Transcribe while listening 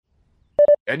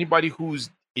Anybody who's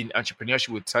in entrepreneurship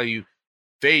will tell you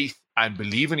faith and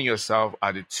believing in yourself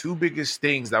are the two biggest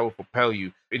things that will propel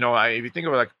you. If you think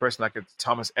of like a person like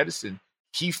Thomas Edison,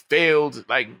 he failed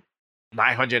like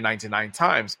 999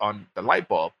 times on the light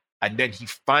bulb, and then he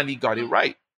finally got it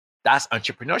right. That's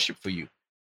entrepreneurship for you.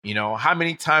 How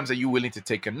many times are you willing to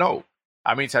take a no?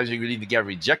 How many times are you willing to get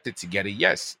rejected to get a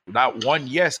yes? That one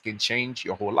yes can change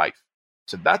your whole life.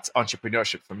 So that's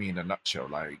entrepreneurship for me in a nutshell.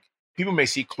 Like, people may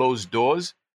see closed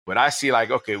doors, but I see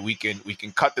like, okay, we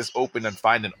can cut this open and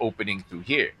find an opening through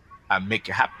here and make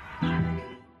it happen.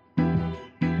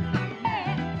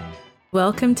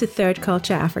 Welcome to Third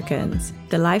Culture Africans,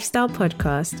 the lifestyle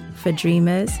podcast for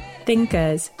dreamers,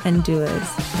 thinkers, and doers.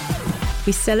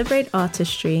 We celebrate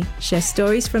artistry, share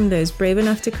stories from those brave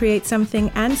enough to create something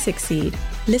and succeed,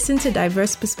 listen to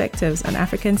diverse perspectives on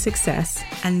African success,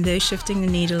 and those shifting the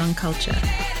needle on culture.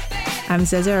 I'm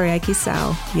Zeza Oriaki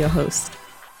Sao, your host.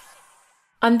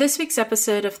 On this week's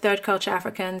episode of Third Culture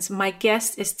Africans, my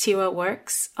guest is Tiwa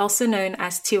Works, also known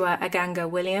as Tiwa Aganga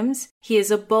Williams. He is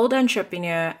a bold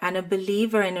entrepreneur and a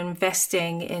believer in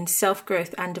investing in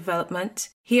self-growth and development.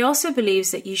 He also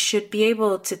believes that you should be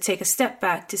able to take a step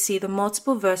back to see the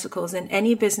multiple verticals in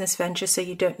any business venture so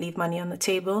you don't leave money on the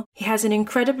table. He has an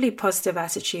incredibly positive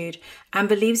attitude and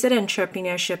believes that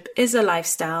entrepreneurship is a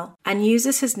lifestyle and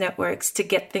uses his networks to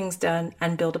get things done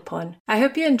and build upon. I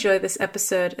hope you enjoy this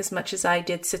episode as much as I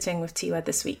did sitting with Tiwa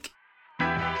this week.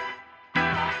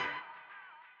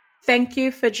 Thank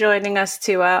you for joining us,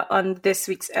 Tiwa, on this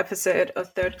week's episode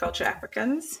of Third Culture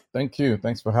Africans. Thank you.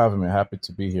 Thanks for having me. Happy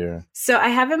to be here. So I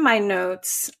have in my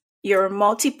notes, you're a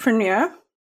multipreneur,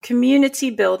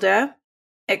 community builder,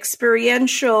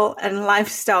 experiential and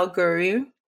lifestyle guru,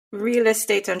 real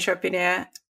estate entrepreneur,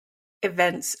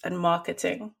 events and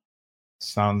marketing.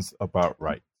 Sounds about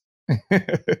right.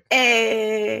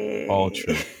 Hey. All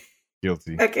true.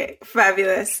 Guilty. Okay,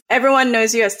 fabulous. Everyone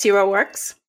knows you as Tiwa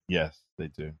Works. Yes. They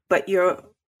do. But your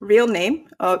real name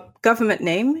or government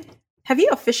name, have you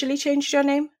officially changed your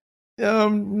name?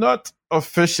 Not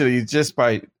officially, just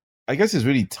by, I guess it's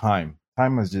really time.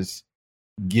 Time has just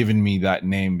given me that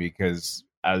name because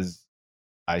as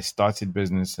I started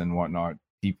business and whatnot,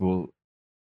 people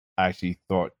actually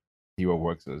thought Tiwa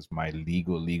Works was my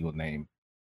legal name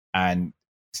and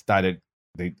started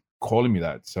they calling me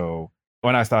that. So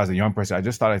when I started as a young person, I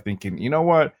just started thinking, you know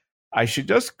what? I should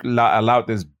just allow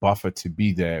this buffer to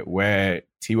be there where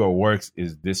Tiwa Works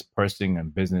is this person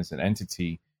and business and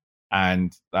entity.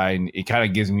 And it kind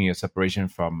of gives me a separation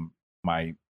from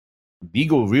my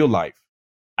legal real life.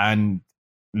 And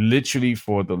literally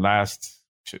for the last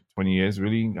 20 years,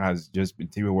 really has just been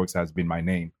Tiwa Works has been my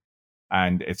name.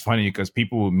 And it's funny because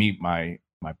people will meet my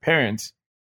parents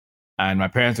and my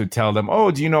parents would tell them,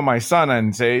 oh, do you know my son?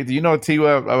 And say, do you know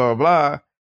Tiwa, blah, blah, blah.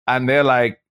 And they're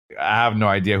like, I have no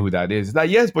idea who that is. It's like,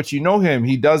 yes, but you know him.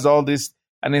 He does all this.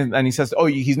 And he says, oh,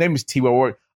 his name is Tiwa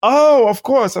Works. Oh, of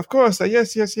course.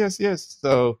 Yes.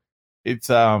 So it's,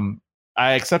 I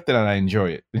accept it and I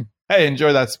enjoy it. I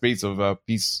enjoy that space of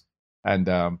peace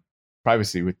and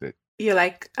privacy with it. You're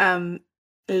like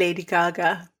Lady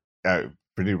Gaga.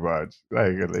 Pretty much.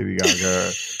 Like a Lady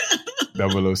Gaga,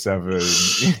 007.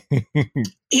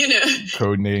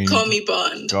 Codename. Call me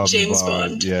Bond. James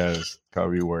Bond. Yes. Call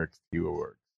me Works. Tiwa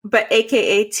Works. But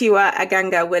AKA Tiwa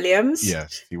Aganga Williams.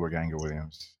 Yes, Tiwa Aganga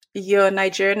Williams. You're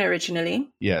Nigerian originally.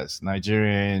 Yes,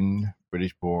 Nigerian,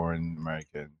 British born,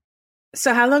 American.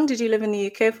 So how long did you live in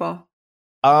the UK for?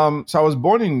 So I was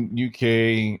born in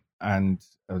UK and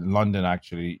London,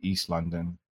 actually, East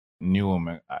London,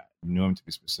 Newham to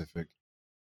be specific.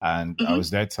 And I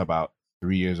was there till about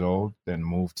 3 years old, then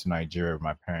moved to Nigeria with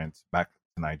my parents, back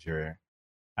to Nigeria.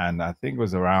 And I think it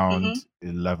was around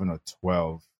 11 or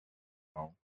 12.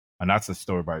 And that's a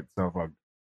story by itself. I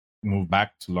moved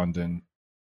back to London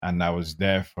and I was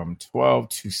there from 12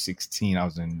 to 16. I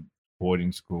was in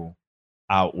boarding school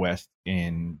out west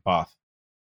in Bath.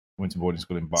 Went to boarding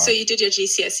school in Bath. So you did your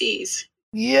GCSEs?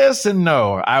 Yes and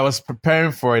no. I was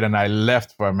preparing for it and I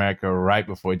left for America right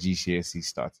before GCSE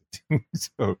started.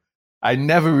 So I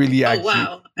never really actually...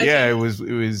 wow. Okay. Yeah, it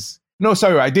was... No,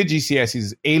 sorry. I did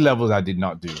GCSEs. A-levels I did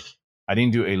not do. I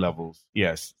didn't do A-levels.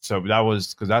 Yes. So that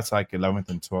was because that's like 11th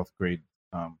and 12th grade.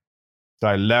 So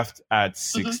I left at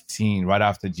 16 right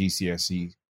after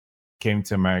GCSE, came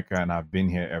to America, and I've been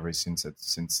here ever since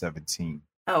 17.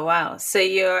 Oh, wow. So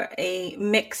you're a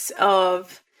mix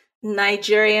of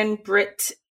Nigerian,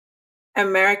 Brit,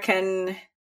 American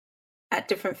at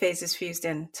different phases fused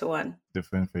into one.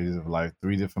 Different phases of life.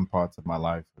 3 different parts of my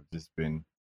life have just been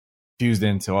fused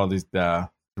into all these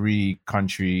 3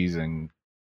 countries and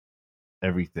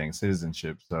everything,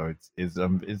 citizenship. So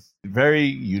it's very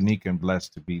unique and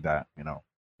blessed to be that, you know.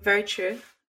 Very true.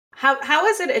 How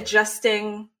is it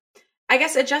adjusting? I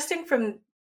guess adjusting from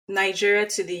Nigeria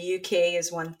to the UK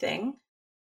is one thing.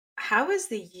 How is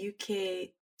the UK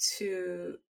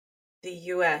to the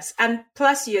US? And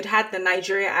plus, you'd had the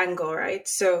Nigeria angle, right?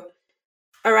 So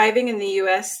arriving in the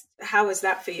US, how was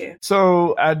that for you?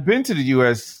 So I'd been to the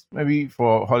US maybe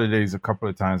for holidays a couple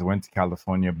of times. I went to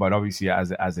California, but obviously I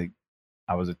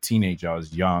was a teenager. I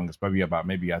was young. It's probably about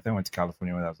I think I went to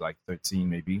California when I was like 13,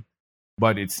 maybe.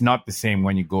 But it's not the same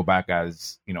when you go back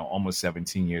as, you know, almost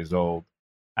 17 years old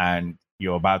and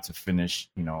you're about to finish,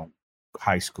 you know,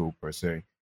 high school per se,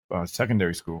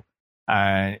 secondary school.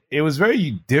 And it was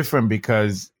very different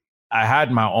because I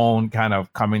had my own kind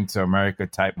of coming to America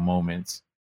type moments,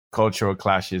 cultural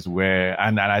clashes where,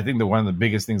 and I think that one of the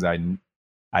biggest things I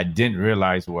didn't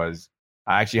realize was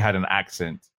I actually had an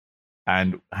accent.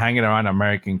 And hanging around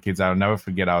American kids, I'll never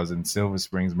forget, I was in Silver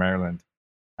Springs, Maryland.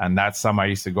 And that summer I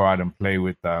used to go out and play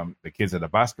with the kids at the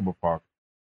basketball park.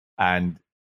 And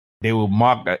they will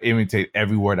imitate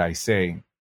every word I say.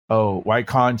 Oh, why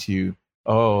can't you?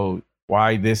 Oh,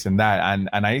 why this and that?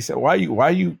 And I said, why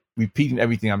are you repeating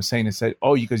everything I'm saying? And said,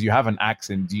 oh, because you have an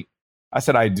accent. I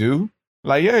said, I do.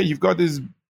 Like, yeah, you've got this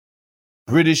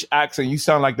British accent. You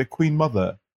sound like the Queen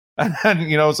Mother.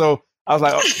 And you know, so I was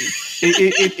like, oh,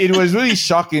 it was really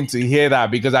shocking to hear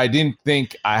that because I didn't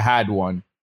think I had one.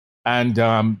 And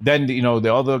then, you know,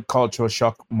 the other cultural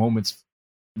shock moments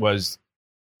was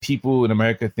people in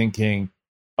America thinking,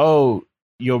 oh,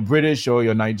 you're British or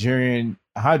you're Nigerian.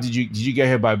 How did you get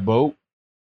here by boat?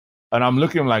 And I'm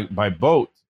looking like, by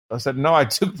boat? I said, no, I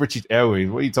took British Airways.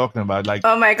 What are you talking about? Like,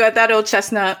 oh my God, that old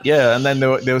chestnut. Yeah. And then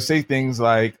they'll say things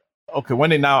like, okay, when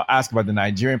they now ask about the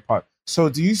Nigerian part, so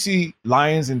do you see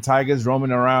lions and tigers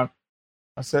roaming around?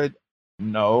 I said,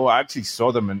 no, I actually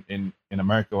saw them in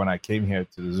America when I came here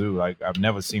to the zoo. Like, I've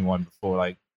never seen one before.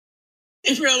 Like,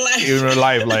 in real life. In real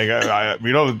life, like,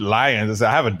 you know, lions. I said,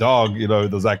 I have a dog, you know,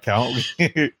 does that count?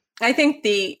 I think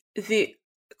the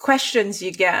questions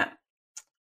you get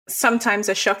sometimes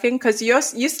are shocking because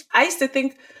I used to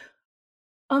think,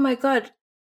 oh my God,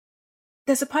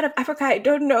 there's a part of Africa I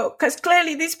don't know because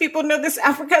clearly these people know this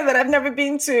Africa that I've never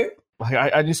been to.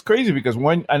 Like, and it's crazy because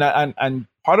and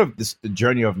part of this, the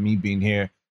journey of me being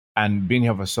here and being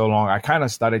here for so long, I kind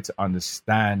of started to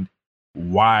understand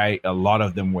why a lot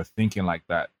of them were thinking like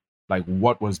that, like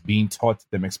what was being taught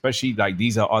to them, especially like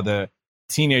these are other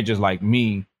teenagers like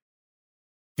me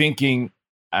thinking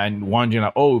and wondering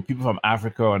like, oh, people from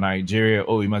Africa or Nigeria,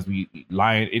 oh, it must be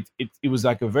lying. It was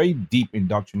like a very deep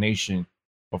indoctrination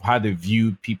of how they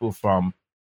viewed people from,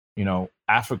 you know,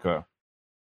 Africa.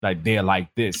 Like they're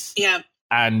like this. Yeah.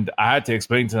 And I had to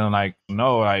explain to them like,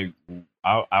 no, like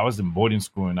I was in boarding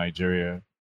school in Nigeria.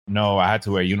 No, I had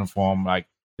to wear a uniform. Like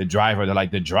the driver, they're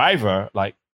like, the driver,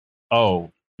 like,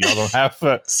 oh, y'all don't have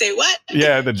to say what?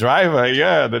 Yeah, the driver.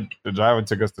 Yeah, the driver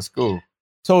took us to school.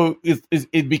 So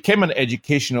it became an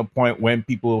educational point when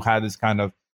people had this kind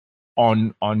of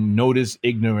unnoticed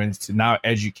ignorance to now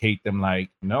educate them.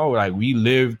 Like, no, like we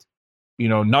lived, you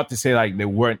know, not to say like there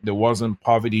wasn't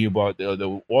poverty, but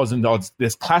there wasn't,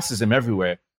 there's classism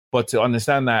everywhere. But to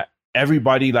understand that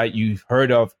everybody like you've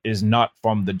heard of is not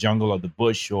from the jungle or the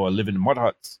bush or live in mud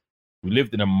huts. We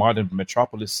lived in a modern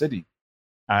metropolis city.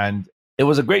 And it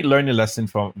was a great learning lesson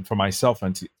for myself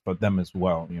and for them as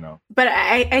well, you know. But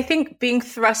I think being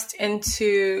thrust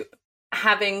into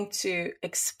having to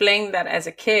explain that as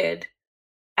a kid,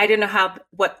 I don't know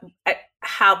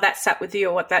how that sat with you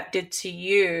or what that did to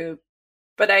you.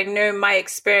 But I know my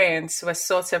experience was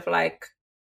sort of like,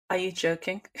 are you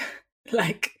joking?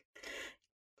 Like,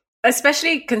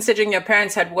 especially considering your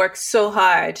parents had worked so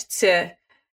hard to,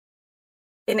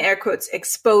 in air quotes,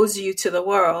 expose you to the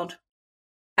world.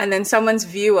 And then someone's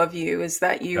view of you is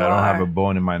that you I don't have a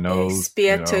bone in my nose. A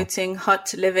spear-toting,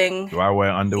 hot living. Do I wear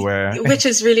underwear? Which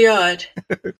is really odd.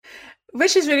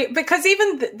 Which is really, because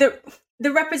even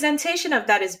the representation of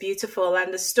that is beautiful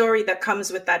and the story that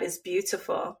comes with that is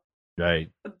beautiful. Right.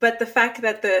 But the fact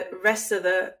that the rest of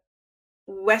the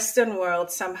Western world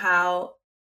somehow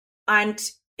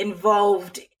aren't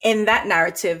involved in that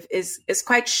narrative is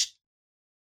quite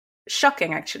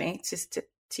shocking, actually,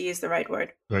 to use the right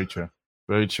word. Very true.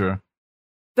 Very true.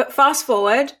 But fast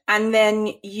forward, and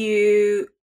then you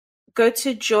go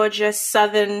to Georgia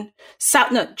Southwestern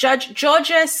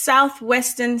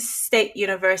State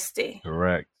University.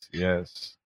 Correct.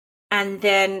 Yes. And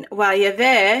then while you're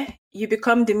there, you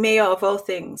become the mayor of all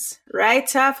things,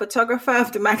 writer, photographer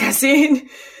of the magazine,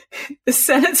 the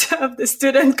senator of the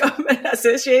Student Government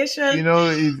Association. You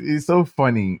know, it's so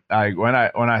funny. Like when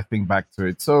I think back to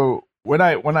it. So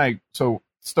so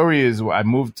story is I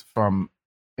moved from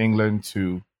England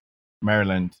to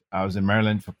Maryland. I was in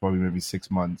Maryland for probably maybe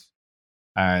 6 months,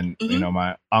 and you know,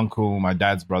 my uncle, my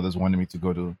dad's brothers wanted me to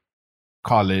go to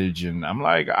college, and I'm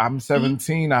like, I'm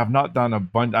 17. I've not done a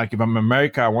bunch. Like if I'm in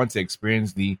America, I want to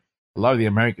experience a lot of the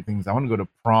American things. I want to go to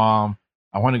prom.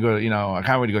 I want to go to, I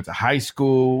can't wait to go to high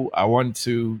school. I want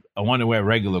to wear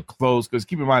regular clothes, because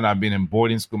keep in mind, I've been in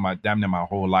boarding school damn near my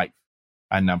whole life,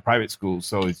 and private school,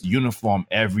 so it's uniform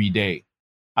every day.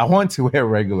 I want to wear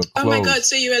regular clothes. Oh my God!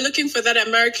 So you were looking for that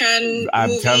American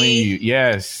I'm movie? telling you,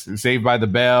 yes. Saved by the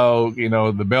Bell.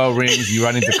 The bell rings. You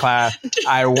run into class.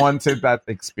 I wanted that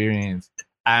experience,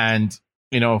 and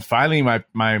finally,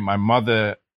 my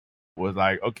mother was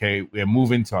like, "Okay, we're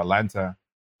moving to Atlanta,"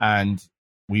 and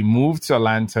we moved to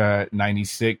Atlanta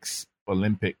 '96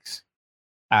 Olympics,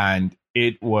 and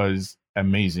it was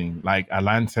amazing. Like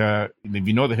Atlanta, if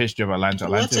you know the history of Atlanta,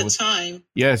 What a time!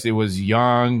 Yes, it was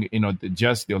young.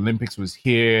 The Olympics was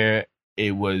here.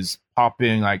 It was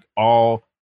popping. Like all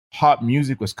hot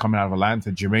music was coming out of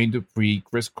Atlanta. Jermaine Dupri,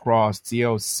 Criss Cross,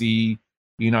 TLC.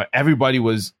 Everybody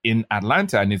was in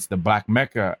Atlanta, and it's the Black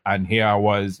Mecca. And here I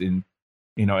was in,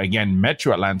 again,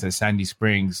 Metro Atlanta, Sandy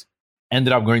Springs.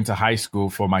 Ended up going to high school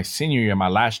for my senior year, my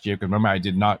last year, because remember, I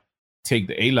did not take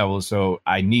the A level, so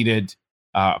I needed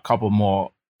a couple more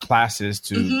classes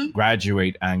to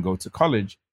graduate and go to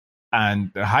college. And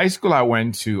the high school I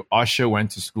went to, Usher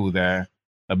went to school there.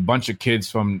 A bunch of kids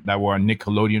that were on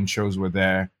Nickelodeon shows were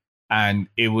there. And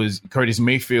it was Curtis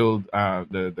Mayfield,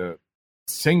 the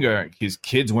singer, his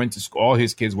kids went to school. All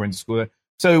his kids went to school there.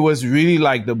 So it was really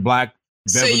like the Black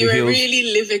Beverly So you were Hills.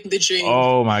 really living the dream.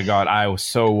 Oh my God, I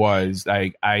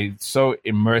so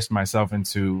immersed myself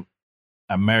into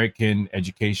American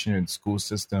education and school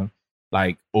system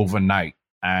like overnight,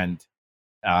 and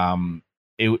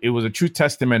it was a true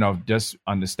testament of just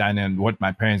understanding what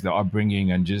my parents, their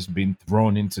upbringing, and just being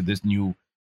thrown into this new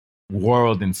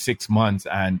world in 6 months,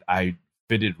 and I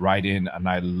fitted right in, and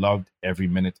I loved every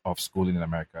minute of schooling in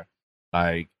America.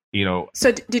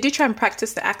 So did you try and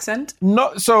practice the accent?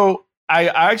 No, so I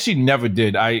actually never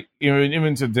did.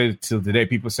 Even till today,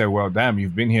 people say, "Well, damn,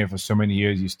 you've been here for so many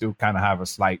years, you still kind of have a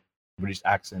slight British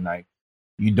accent." Like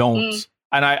you don't,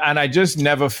 and I just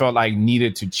never felt like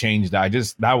needed to change that.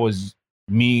 That was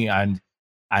me, and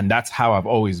that's how I've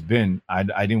always been. I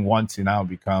didn't want to now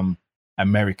become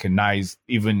Americanized,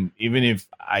 even if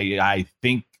I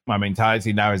think my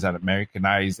mentality now is that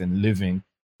Americanized and living,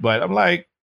 but I'm like,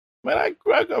 man,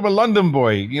 I'm a London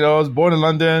boy. I was born in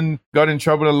London, got in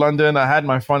trouble in London. I had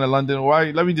my fun in London.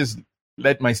 Why? Let me just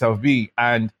let myself be.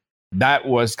 And that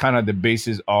was kind of the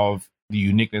basis of the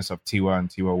uniqueness of Tiwa and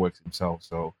Tiwa Works himself.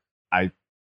 So I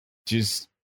just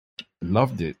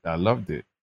loved it. I loved it,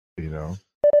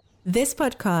 This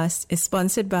podcast is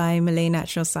sponsored by Malay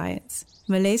Natural Science.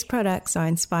 Malay's products are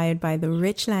inspired by the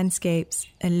rich landscapes,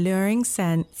 alluring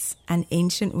scents, and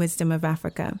ancient wisdom of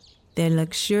Africa. Their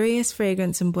luxurious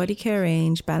fragrance and body care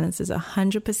range balances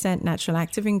 100% natural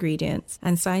active ingredients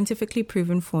and scientifically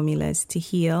proven formulas to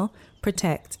heal,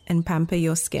 protect, and pamper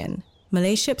your skin.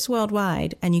 Malay ships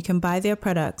worldwide, and you can buy their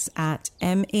products at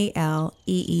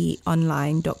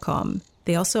maleeonline.com.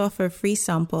 They also offer a free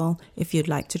sample if you'd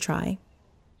like to try.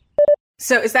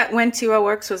 So is that when Tiwa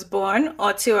Works was born,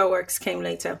 or Tiwa Works came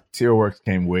later? Tiwa Works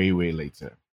came way, way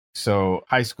later. So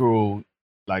high school,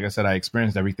 like I said, I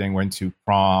experienced everything. Went to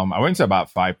prom. I went to about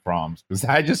 5 proms because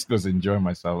I just was enjoying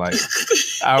myself. Like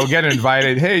I would get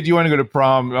invited. Hey, do you want to go to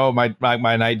prom? Oh, my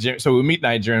Nigerian. So we meet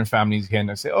Nigerian families here, and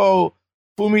I say, oh,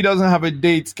 Fumi doesn't have a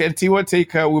date. Can Tiwa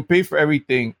take her? We'll pay for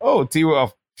everything. Oh,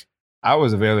 Tiwa, I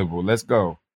was available. Let's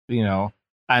go.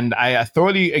 And I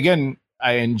thoroughly, again,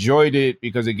 I enjoyed it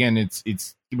because, again, it's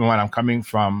even when I'm coming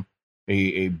from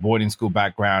a boarding school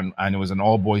background, and it was an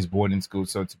all boys boarding school.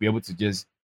 So to be able to just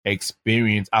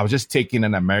experience, I was just taking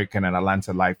an American and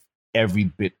Atlanta life every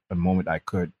bit the moment I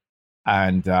could.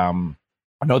 And I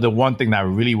know the one thing that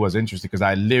really was interesting, because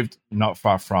I lived not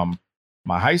far from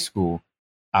my high school,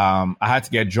 I had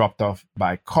to get dropped off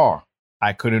by car.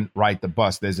 I couldn't ride the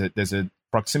bus. There's a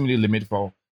proximity limit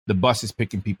for the buses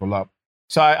picking people up.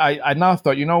 So I now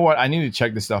thought, you know what? I need to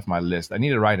check this off my list. I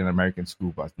need to ride an American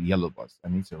school bus, the yellow bus. I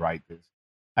need to ride this.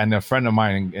 And a friend of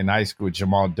mine in high school,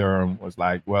 Jamal Durham, was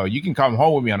like, well, you can come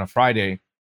home with me on a Friday,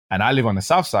 and I live on the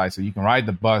south side, so you can ride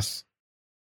the bus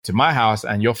to my house,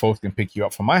 and your folks can pick you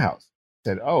up from my house.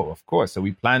 I said, oh, of course. So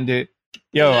we planned it.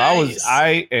 Yo, Nice.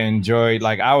 I enjoyed,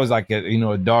 like, I was like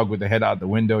a dog with the head out the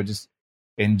window, just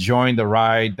enjoying the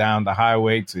ride down the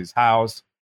highway to his house.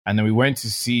 And then we went to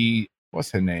see,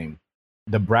 what's her name?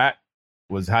 The Brat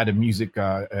had a music,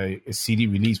 a CD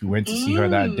release. We went to see her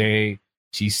that day.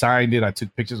 She signed it. I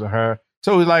took pictures of her.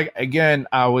 So it was like, again,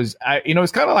 it's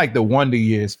kind of like the Wonder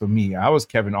Years for me. I was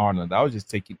Kevin Arnold. I was just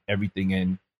taking everything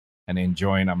in and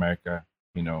enjoying America.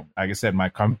 Like I said, my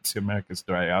Come to America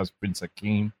story. I was Prince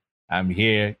Hakeem. I'm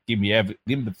here. Give me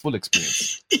the full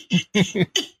experience.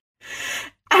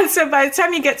 And so by the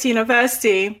time you get to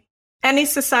university, any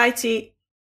society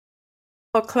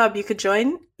or club you could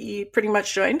join, you pretty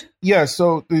much joined? Yeah.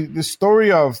 So the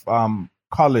story of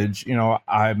college,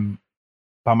 I'm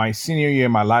by my senior year,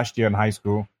 my last year in high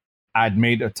school, I'd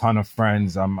made a ton of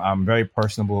friends. I'm very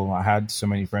personable. I had so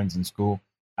many friends in school.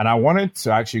 And I wanted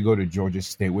to actually go to Georgia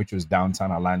State, which was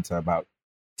downtown Atlanta, about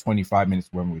 25 minutes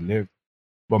from where we lived.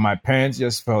 But my parents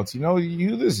just felt,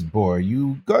 you this boy,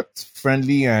 you got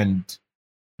friendly and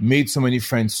made so many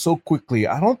friends so quickly.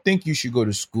 I don't think you should go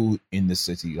to school in the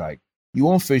city. Like, you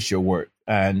won't face your work.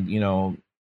 And,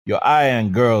 your eye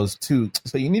and girls too.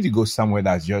 So you need to go somewhere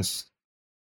that's just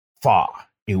far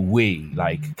away.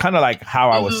 Like, kind of like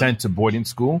how I was sent to boarding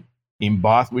school in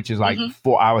Bath, which is like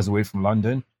 4 hours away from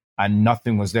London, and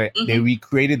nothing was there. They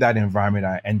recreated that environment.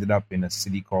 I ended up in a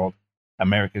city called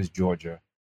Americus, Georgia.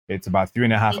 It's about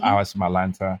 3.5 hours from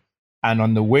Atlanta. And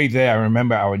on the way there, I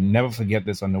remember, I would never forget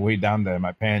this. On the way down there,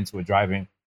 my parents were driving,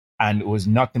 and it was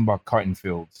nothing but cotton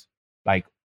fields, like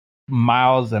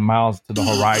miles and miles to the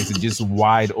horizon, just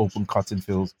wide open cotton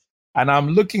fields. And I'm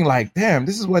looking like, damn,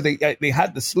 this is where they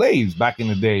had the slaves back in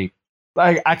the day.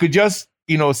 Like, I could just,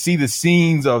 see the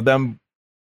scenes of them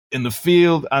in the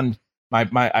field. And I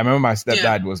remember my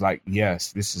stepdad was like,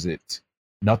 yes, this is it.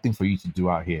 Nothing for you to do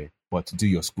out here but to do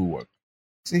your schoolwork.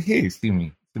 Say, hey, see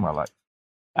my life.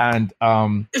 And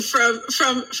from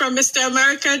Mr.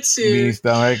 America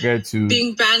to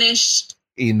being banished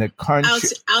in the country.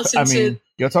 Out into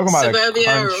you're talking about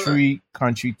suburbia a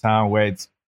country town where it's,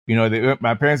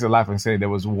 my parents would laugh and say there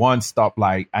was one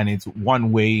stoplight and it's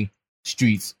one-way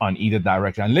streets on either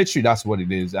direction. And literally that's what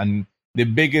it is. And the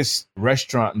biggest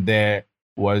restaurant there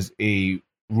was a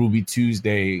Ruby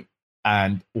Tuesday,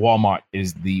 and Walmart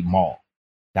is the mall.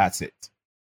 That's it.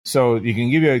 So you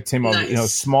can give you a team of,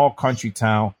 Nice. Small country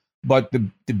town. But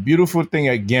the beautiful thing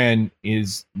again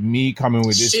is me coming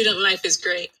with this. Student life is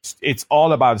great. It's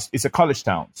all about, it's a college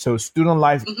town. So student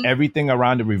life, everything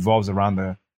around it revolves around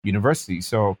the university.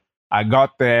 So I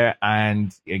got there,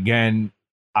 and again,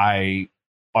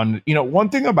 one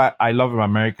thing I love about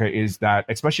America is that,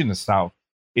 especially in the South,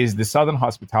 is the Southern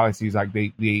hospitality is like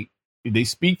they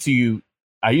speak to you.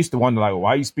 I used to wonder, like,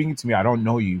 why are you speaking to me? I don't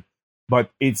know you. But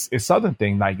it's a Southern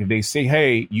thing. Like, if they say,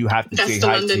 hey, you have to say hi to you.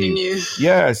 That's the London in you.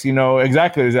 Yes,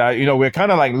 exactly. We're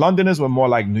kind of like Londoners. We're more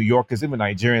like New Yorkers, even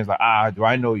Nigerians. Like, do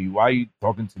I know you? Why are you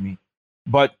talking to me?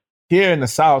 But here in the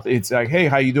South, it's like, hey,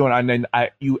 how you doing? And then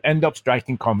you end up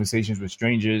striking conversations with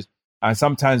strangers and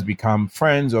sometimes become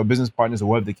friends or business partners or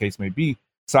whatever the case may be.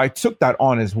 So I took that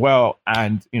on as well.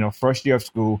 And, first year of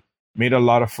school, made a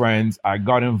lot of friends. I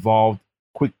got involved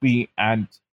quickly and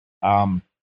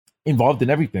involved in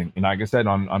everything. Like I said,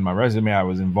 on my resume, I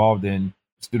was involved in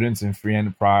Students in Free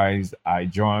Enterprise. I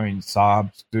joined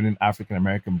SAB, Student African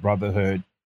American Brotherhood.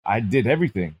 I did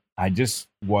everything. I just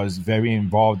was very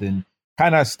involved in,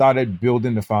 kind of started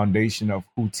building the foundation of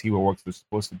who Tiwa Works was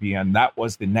supposed to be. And that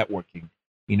was the networking,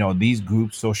 these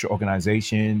groups, social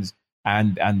organizations,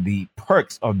 and the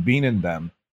perks of being in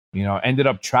them, ended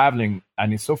up traveling.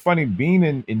 And it's so funny being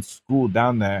in school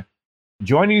down there,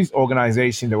 joining these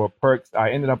organizations, there were perks. I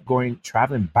ended up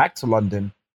traveling back to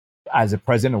London as a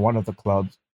president of one of the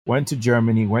clubs, went to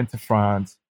Germany, went to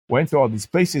France, went to all these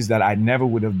places that I never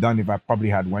would have done if I probably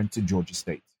had went to Georgia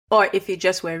State. Or if you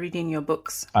just were reading your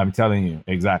books. I'm telling you,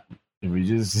 exactly. If you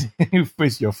just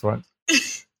face your front.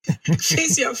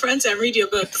 Face your front and read your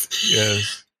books.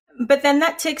 Yes. But then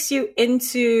that takes you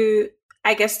into,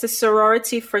 I guess, the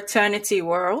sorority fraternity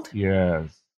world.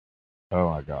 Yes. Oh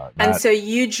my God. And so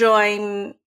you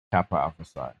join Kappa Alpha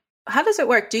Psi. How does it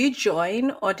work? Do you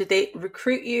join, or do they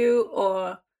recruit you,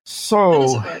 or so how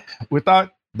does it work?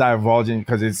 Without divulging,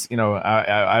 because it's,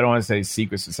 I don't want to say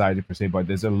secret society per se, but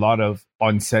there's a lot of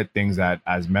unsaid things that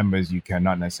as members you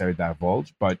cannot necessarily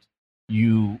divulge, but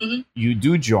you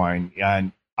do join.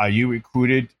 And are you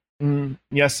recruited?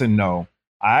 Yes and no.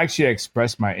 I actually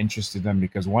expressed my interest in them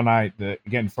because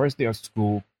first day of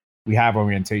school, we have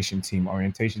orientation team.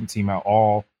 Orientation team are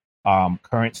all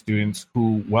current students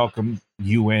who welcome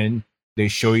you in. They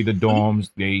show you the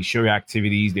dorms. They show you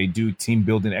activities. They do team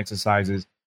building exercises.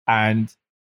 And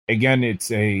again, it's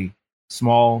a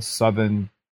small southern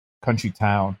country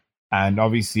town. And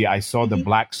obviously I saw the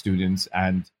black students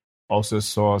and also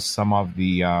saw some of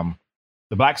the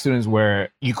black students where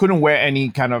you couldn't wear any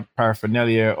kind of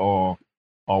paraphernalia or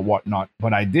whatnot.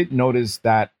 But I did notice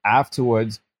that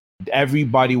afterwards,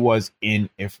 everybody was in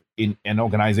an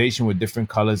organization with different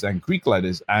colors and Greek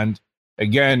letters. And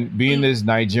again, being this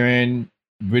Nigerian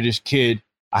British kid,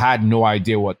 I had no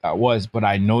idea what that was. But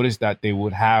I noticed that they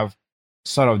would have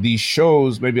sort of these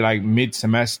shows, maybe like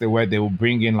mid-semester, where they will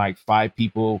bring in like 5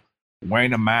 people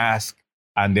wearing a mask,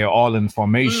 and they're all in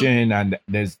formation, and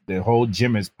there's the whole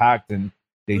gym is packed, and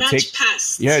they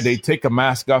take a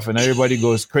mask off, and everybody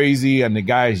goes crazy, and the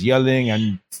guy is yelling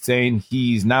and saying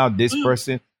he's now this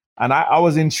person, and I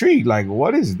was intrigued, like,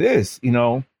 what is this, you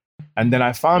know? And then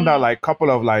I found out like a couple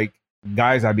of like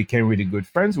guys I became really good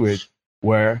friends with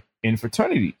were in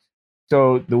fraternities.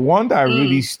 So the one that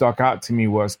really stuck out to me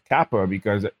was Kappa,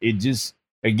 because it just,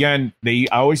 again, I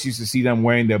always used to see them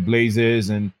wearing their blazers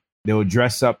and they would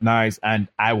dress up nice. And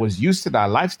I was used to that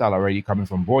lifestyle already coming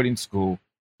from boarding school,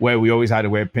 where we always had to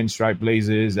wear pinstripe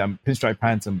blazers and pinstripe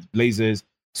pants and blazers.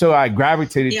 So I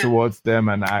gravitated towards them.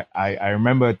 And I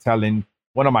remember telling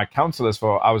one of my counselors,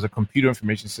 I was a computer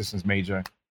information systems major,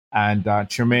 and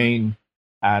Tremaine,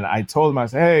 and I told him, I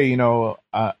said, hey, you know,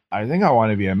 I think I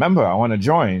want to be a member. I want to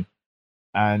join.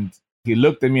 And he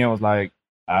looked at me and was like,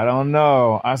 I don't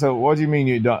know. I said, what do you mean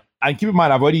you don't? And keep in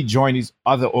mind, I've already joined these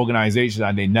other organizations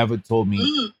and they never told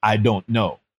me I don't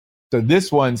know. So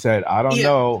this one said, I don't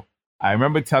know. I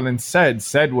remember telling Said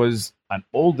was an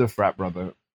older frat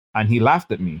brother, and he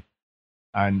laughed at me.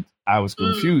 And I was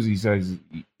confused. He says,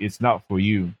 it's not for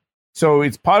you. So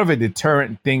it's part of a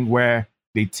deterrent thing where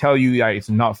they tell you that it's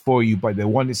not for you, but they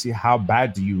want to see how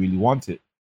bad do you really want it.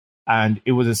 And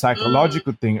it was a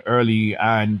psychological thing early.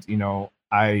 And, you know,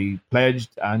 I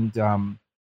pledged, and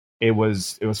it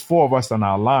was 4 of us on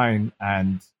our line.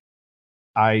 And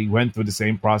I went through the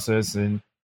same process and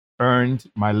earned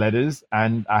my letters,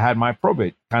 and I had my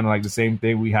probate. Kind of like the same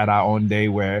thing. We had our own day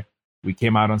where we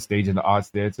came out on stage in the Arts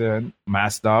Theater and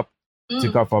masked up,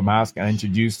 took off our mask, and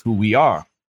introduced who we are.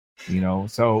 You know,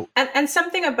 so and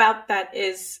something about that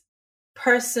is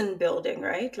person building,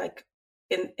 right? Like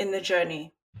in the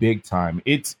journey. Big time.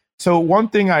 It's so one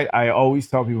thing I always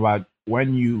tell people about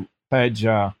when you pledge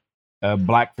a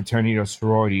black fraternity or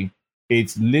sorority,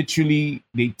 it's literally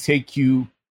they take you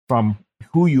from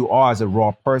who you are as a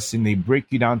raw person, they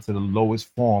break you down to the lowest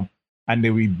form, and they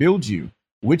rebuild you.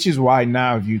 Which is why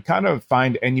now, if you kind of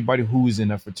find anybody who's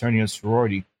in a fraternity or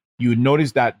sorority, you would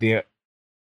notice that they're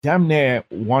damn near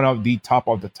one of the top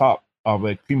of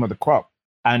a cream of the crop.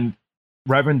 And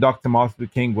Reverend Dr. Martin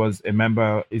Luther King was a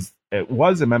member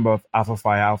of Alpha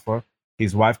Phi Alpha.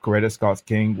 His wife, Coretta Scott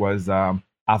King, was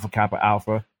Alpha Kappa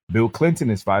Alpha. Bill Clinton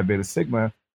is Phi Beta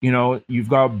Sigma. You know, you've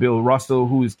got Bill Russell,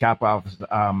 who is Kappa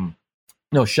Alpha.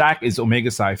 Shaq is Omega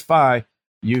Psi Phi.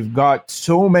 You've got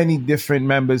so many different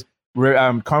members.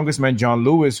 Congressman John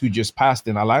Lewis, who just passed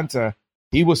in Atlanta,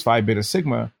 he was Phi Beta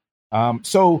Sigma.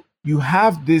 So you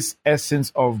have this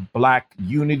essence of Black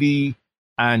unity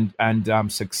and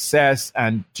success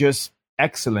and just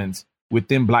excellence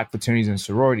within Black fraternities and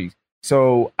sororities.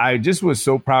 So I just was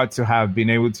so proud to have been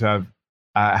able to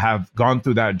have gone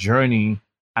through that journey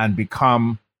and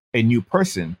become a new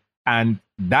person. And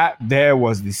that there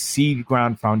was the seed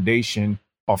ground foundation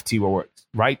of Tiwa Works.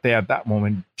 Right there at that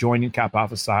moment, joining Kappa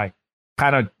Alpha Psi,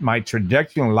 kind of my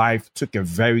trajectory in life took a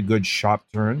very good sharp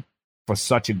turn for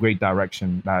such a great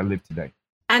direction that I live today.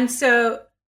 And so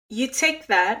you take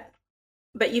that,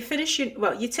 but you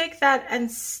take that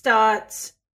and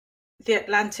start the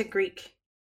Atlantic Greek.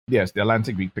 Yes, the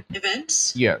Atlantic Greek picnic.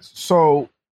 Events? Yes. So,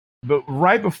 but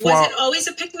right before... Was it always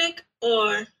a picnic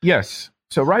or... Yes.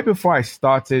 So right before I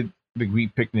started the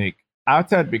Greek picnic,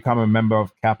 after I'd become a member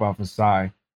of Kappa Alpha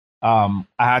Psi, I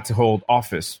had to hold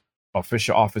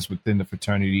official office within the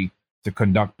fraternity to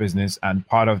conduct business. And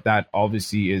part of that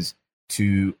obviously is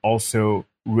to also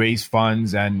raise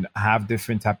funds and have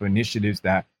different type of initiatives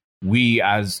that we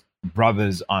as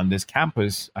brothers on this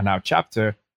campus and our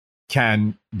chapter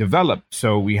can develop.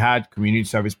 So we had community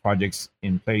service projects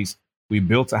in place. We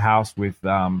built a house with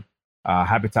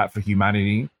Habitat for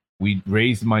Humanity. We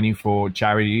raised money for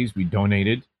charities. We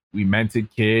donated. We mentored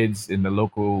kids in the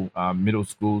local middle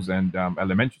schools and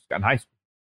elementary school and high school.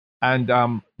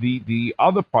 And the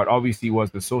other part obviously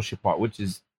was the social part, which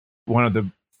is one of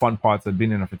the fun parts of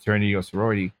being in a fraternity or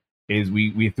sorority, is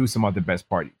we threw some of the best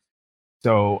parties.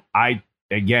 So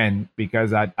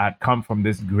because I'd come from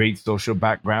this great social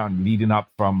background, leading up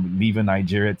from leaving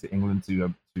Nigeria to England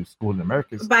to school in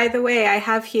America. By the way, I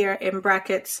have here in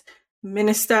brackets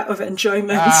Minister of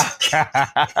Enjoyment.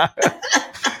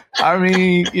 I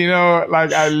mean,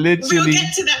 like I literally. We'll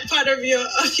get to that part of your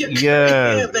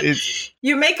yeah, career, but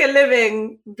you make a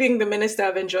living being the Minister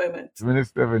of Enjoyment.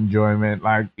 Minister of Enjoyment,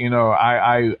 like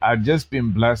I've just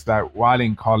been blessed that while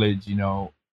in college,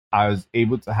 I was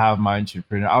able to have my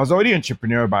entrepreneur. I was already an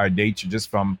entrepreneur by nature, just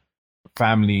from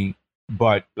family,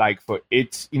 but like for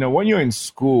it, when you're in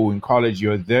school, in college,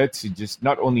 you're there to just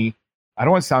not only. I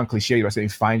don't want to sound cliche, but saying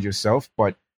find yourself,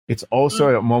 but it's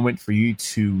also a moment for you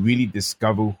to really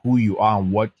discover who you are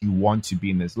and what you want to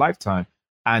be in this lifetime.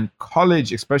 And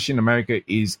college, especially in America,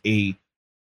 is a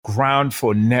ground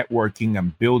for networking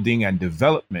and building and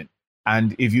development.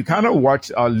 And if you kind of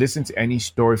watch or listen to any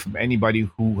story from anybody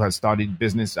who has started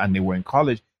business and they were in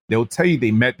college, they'll tell you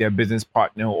they met their business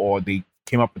partner or they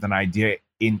came up with an idea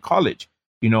in college.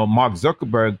 Mark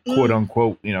Zuckerberg, quote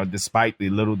unquote, despite the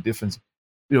little difference,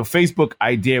 Facebook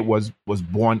idea was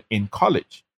born in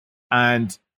college.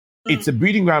 And it's a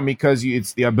breeding ground because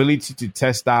it's the ability to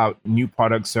test out new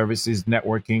products, services,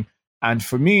 networking. And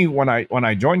for me, when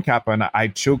I joined Kappa and I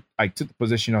took the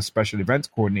position of special events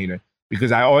coordinator,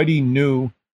 because I already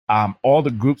knew all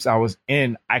the groups I was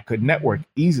in, I could network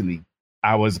easily.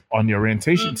 I was on the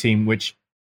orientation team, which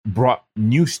brought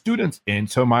new students in.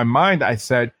 So in my mind, I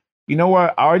said, you know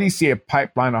what? I already see a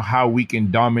pipeline of how we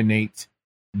can dominate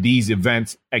these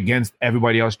events against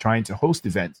everybody else trying to host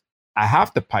events. I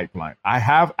have the pipeline. I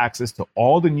have access to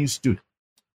all the new students.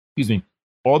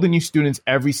 All the new students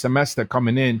every semester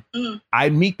coming in. I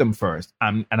meet them first.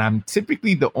 And I'm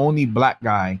typically the only Black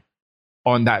guy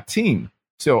on that team.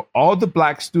 So all the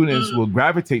Black students will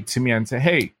gravitate to me and say,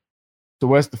 hey, so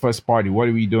where's the first party? What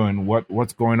are we doing?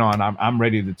 What's going on? I'm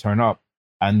ready to turn up.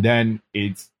 And then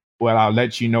I'll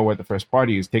let you know what the first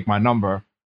party is. Take my number.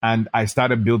 And I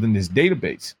started building this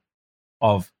database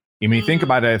of, think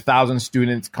about it, 1,000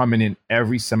 students coming in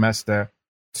every semester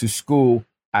to school.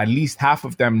 At least half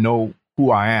of them know who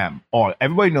I am, or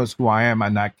everybody knows who I am.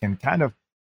 And I can kind of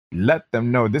let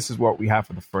them know this is what we have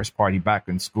for the first party back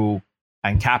in school.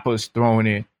 And Kappa's throwing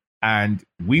it. And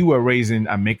we were raising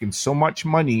and making so much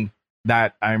money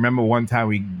that I remember one time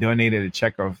we donated a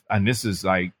check of, and this is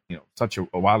like, such a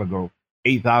while ago,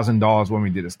 $8,000 when we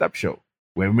did a step show.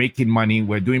 We're making money.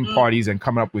 We're doing parties and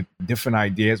coming up with different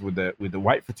ideas with the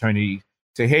white fraternity.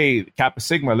 Say, hey, Kappa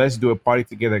Sigma, let's do a party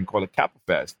together and call it Kappa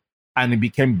Fest. And it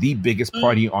became the biggest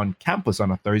party on campus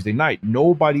on a Thursday night.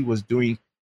 Nobody was doing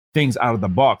things out of the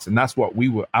box, and that's what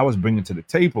I was bringing to the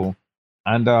table.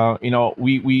 And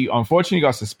we unfortunately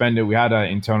got suspended. We had an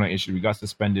internal issue. We got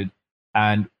suspended,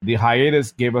 and the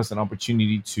hiatus gave us an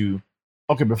opportunity to.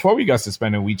 Okay, before we got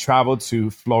suspended, we traveled to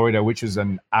Florida, which is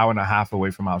an hour and a half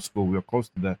away from our school. We were close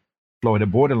to the Florida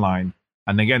borderline.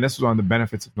 And again, this was one of the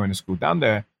benefits of going to school down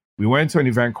there. We went to an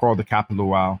event called the Kappa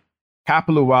Luau.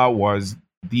 Kappa Luau was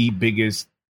the biggest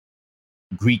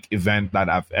Greek event that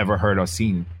I've ever heard or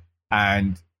seen.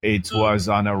 And it was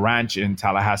on a ranch in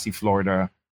Tallahassee, Florida.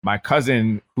 My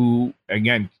cousin, who,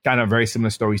 again, kind of very similar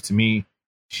stories to me,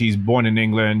 she's born in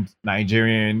England,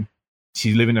 Nigerian.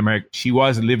 She's living in America. She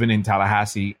was living in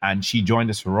Tallahassee, and she joined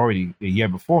the sorority the year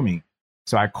before me.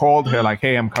 So I called her like,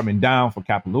 hey, I'm coming down for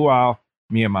Kappa Luau,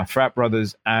 me and my frat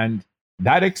brothers. And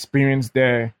that experience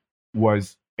there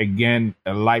was, again,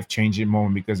 a life-changing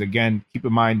moment because, again, keep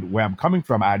in mind where I'm coming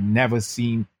from. I'd never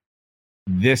seen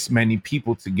this many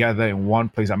people together in one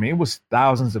place. I mean, it was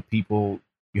thousands of people.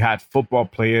 You had football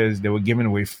players. They were giving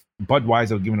away,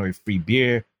 Budweiser were giving away free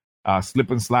beer.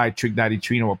 Slip and Slide, Trick Daddy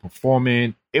Trino were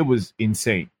performing. It was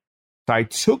insane. So I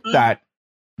took that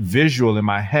visual in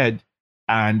my head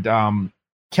and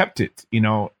kept it,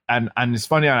 and it's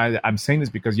funny. I'm saying this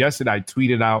because yesterday I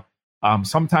tweeted out,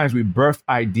 sometimes we birth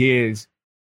ideas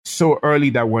so early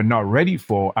that we're not ready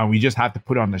for, and we just have to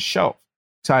put it on the shelf.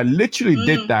 So I literally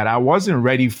did that. I wasn't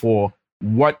ready for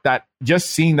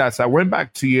just seeing that. So I went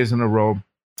back 2 years in a row.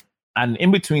 And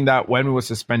in between that, when we were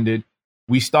suspended,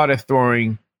 we started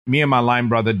throwing, me and my line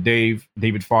brother,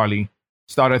 David Farley,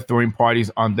 started throwing parties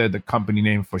under the company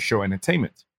name For Show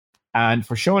Entertainment. And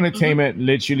For Show Entertainment,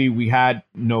 literally we had,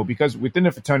 because within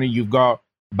the fraternity, you've got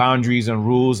boundaries and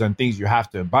rules and things you have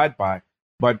to abide by.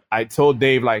 But I told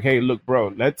Dave, like, hey, look,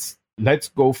 bro, let's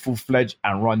go full-fledged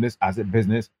and run this as a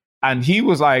business. And he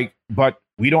was like, but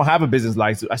we don't have a business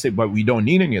license. I said, but we don't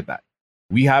need any of that.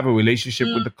 We have a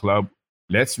relationship with the club.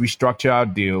 Let's restructure our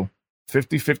deal.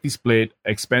 50-50 split,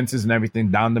 expenses and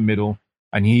everything down the middle.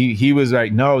 And he was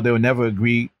like, no, they'll never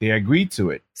agree. They agreed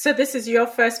to it. So this is your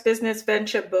first business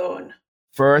venture born?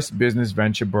 First business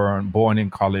venture born in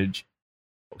college.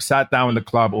 Sat down with the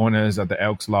club owners at the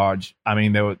Elks Lodge. I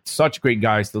mean, they were such great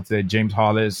guys still today. James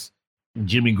Hollis,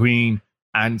 Jimmy Green.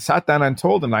 and sat down and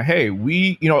told them like, hey,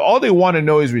 all they want to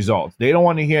know is results. They don't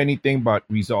want to hear anything but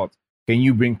results. Can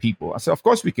you bring people? I said, of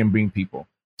course we can bring people.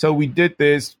 So we did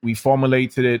this, we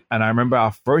formulated it. And I remember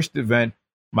our first event,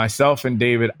 myself and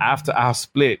David, after our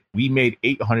split, we made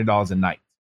 $800 a night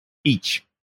each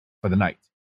for the night,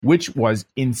 which was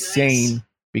insane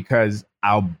because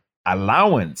our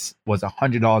allowance was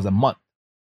 $100 a month.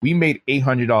 We made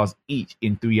 $800 each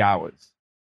in 3 hours.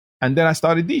 And then I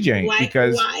started DJing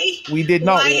because we did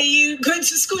not. Why are you going to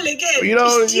school again?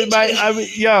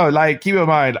 Keep in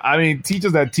mind,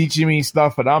 teachers are teaching me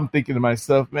stuff, and I'm thinking to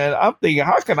myself, man,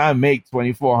 how can I make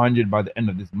 $2,400 by the end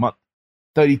of this month?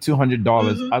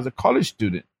 $3,200 as a college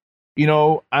student,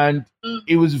 and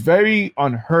it was very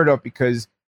unheard of because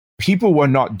people were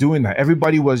not doing that.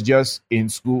 Everybody was just in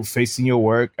school facing your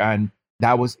work, and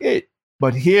that was it.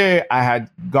 But here I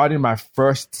had gotten my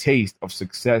first taste of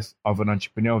success of an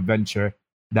entrepreneurial venture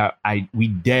that we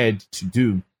dared to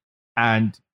do.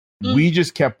 And we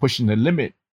just kept pushing the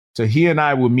limit. So he and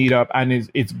I would meet up, and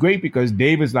it's great because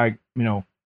Dave is like,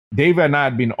 Dave and I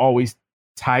had been always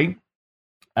tight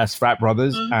as frat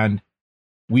brothers. And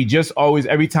we just always,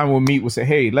 every time we'll meet, we'll say,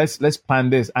 hey, let's plan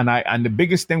this. And the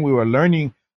biggest thing we were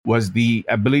learning was the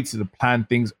ability to plan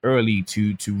things early,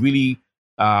 to really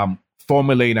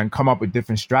formulate and come up with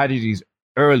different strategies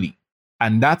early.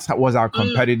 And that was our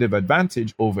competitive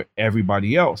advantage over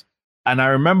everybody else. And I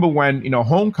remember when,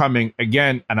 homecoming,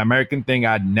 again, an American thing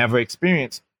I'd never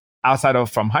experienced outside of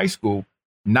from high school.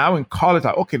 Now in college,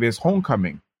 okay, there's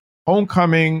homecoming,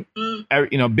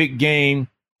 big game.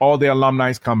 All the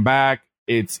alumni come back.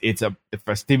 It's a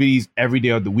festivities every day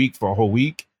of the week for a whole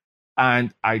week.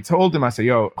 And I told him, I said,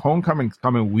 yo, homecoming's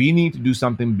coming. We need to do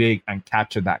something big and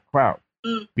capture that crowd.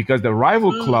 Because the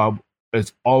rival club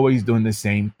is always doing the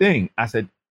same thing. I said,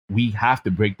 we have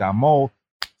to break that mold.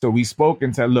 So we spoke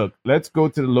and said, look, let's go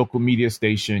to the local media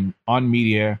station on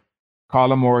media.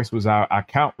 Carla Morris was our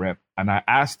account rep. And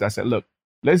I said, look,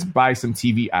 let's buy some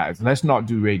TV ads. Let's not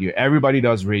do radio. Everybody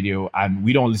does radio and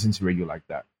we don't listen to radio like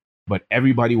that. But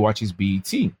everybody watches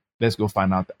BET. Let's go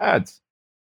find out the ads.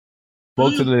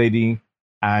 Spoke to the lady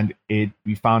and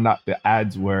we found out the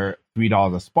ads were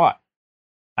 $3 a spot.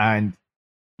 And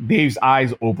Dave's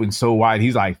eyes opened so wide.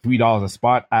 He's like, $3 a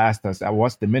spot. I asked us,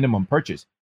 what's the minimum purchase?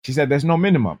 She said, there's no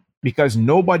minimum because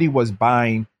nobody was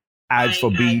buying ads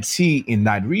for BET in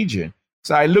that region.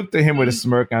 So I looked at him with a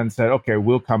smirk and said, okay,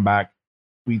 we'll come back.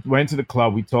 We went to the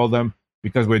club. We told them,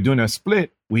 because we're doing a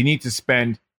split, we need to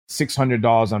spend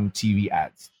 $600 on TV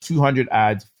ads, 200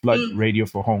 ads, flood radio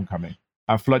for homecoming,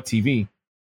 flood TV.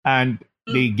 And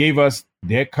they gave us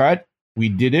their cut. We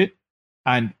did it.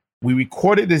 And we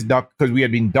recorded this because we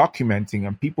had been documenting,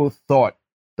 and people thought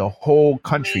the whole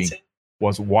country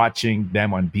was watching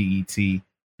them on BET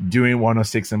during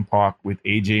 106 in Park with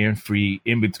AJ and Free,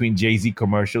 in between Jay-Z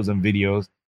commercials and videos.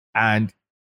 And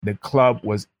the club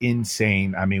was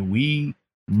insane. We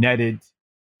netted,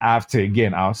 after,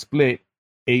 again, our split,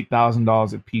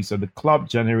 $8,000 a piece. So the club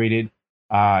generated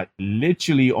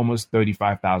literally almost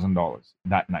 $35,000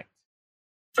 that night.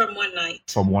 From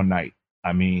one night.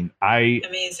 Amazing.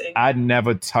 I'd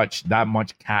never touched that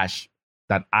much cash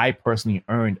that I personally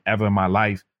earned ever in my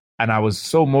life. And I was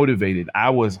so motivated. I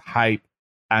was hyped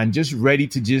and just ready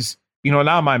to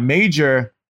now my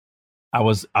major, I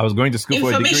was going to school for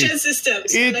a degree. Information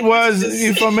systems.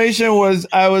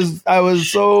 I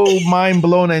was so mind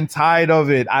blown and tired of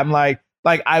it. I'm like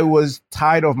I was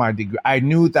tired of my degree. I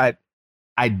knew that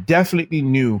I definitely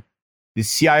knew the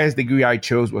CIS degree I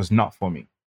chose was not for me.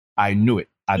 I knew it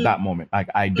at that moment.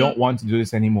 I don't want to do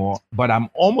this anymore, but I'm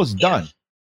almost done.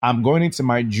 I'm going into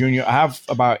my junior. I have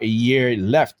about a year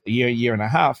left, a year and a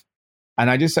half. And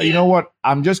I just said, you know what?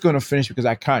 I'm just going to finish because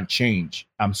I can't change.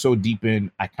 I'm so deep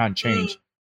in, I can't change.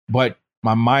 But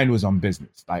my mind was on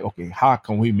business. Like, okay, how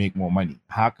can we make more money?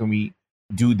 How can we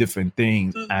do different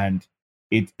things? And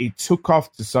it took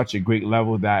off to such a great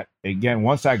level that, again,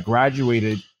 once I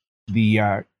graduated,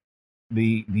 the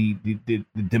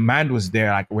demand was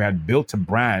there. Like, we had built a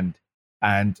brand,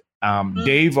 and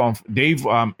Dave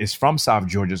is from South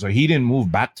Georgia, so he didn't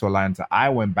move back to Atlanta. I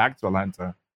went back to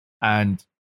Atlanta, and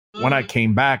when I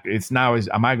came back,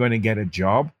 am I going to get a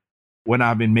job when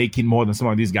I've been making more than some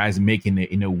of these guys making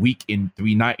it in a week, in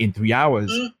 3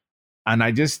 hours? And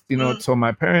I just told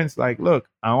my parents, like, look,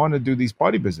 I want to do this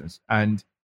party business, and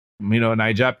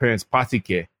Nigeria parents, party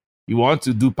care. You want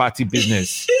to do party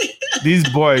business? These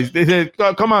boys, they said,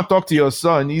 come and talk to your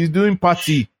son. He's doing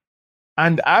party.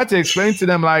 And I had to explain to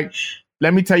them, like,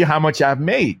 let me tell you how much I've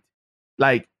made.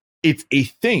 Like, it's a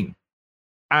thing.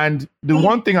 And the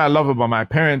one thing I love about my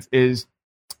parents is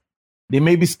they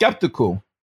may be skeptical,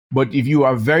 But if you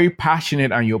are very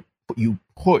passionate and you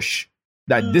push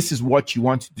that this is what you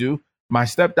want to do, my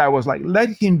stepdad was like, let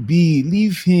him be,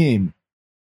 leave him.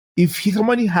 If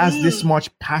somebody has this much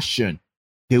passion,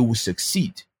 they will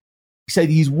succeed. He said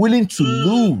he's willing to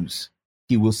lose,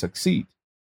 he will succeed.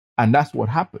 And that's what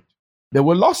happened. There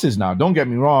were losses now, don't get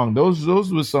me wrong. Those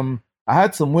were some, I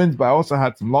had some wins, but I also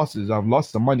had some losses. I've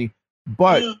lost some money.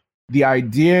 But the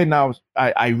idea now,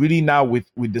 I really now with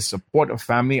the support of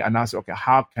family, and I said, okay,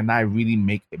 how can I really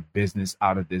make a business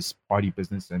out of this party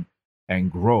business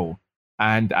and grow?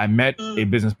 And I met a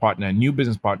business partner, a new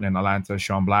business partner in Atlanta,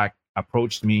 Sean Black,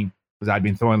 approached me because I'd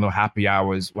been throwing little happy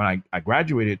hours when I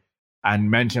graduated, and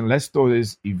mentioned, let's throw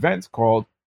this event called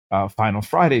Final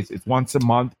Fridays. It's once a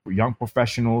month for young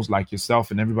professionals like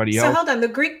yourself and everybody else. So hold on, the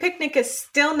Greek picnic is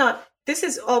still not, this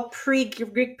is all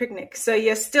pre-Greek picnic. So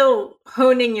you're still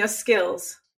honing your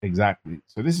skills. Exactly.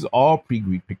 So this is all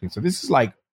pre-Greek picnic. So this is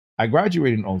like, I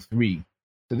graduated in 2003.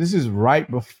 So this is right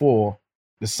before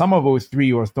the summer of 2003,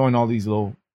 we were throwing all these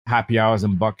little happy hours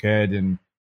in Buckhead, and,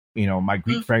 you know, my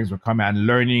Greek friends were coming and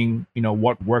learning, you know,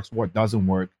 what works, what doesn't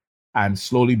work, and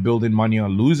slowly building money or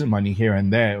losing money here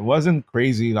and there. It wasn't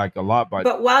crazy, like a lot,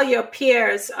 but while your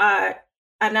peers are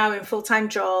now in full-time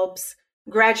jobs,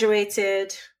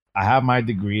 graduated. I have my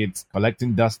degree. It's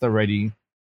collecting dust already.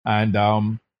 And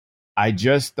I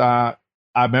just, I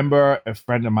remember a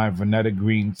friend of mine, Vanetta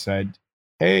Green, said,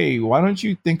 hey, why don't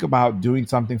you think about doing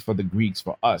something for the Greeks,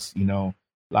 for us? You know,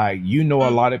 like, you know, a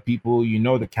lot of people, you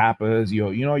know, the Kappas,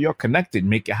 you're connected,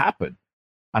 make it happen.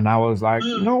 And I was like,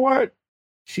 you know what?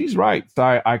 She's right.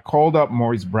 So I called up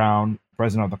Maurice Brown,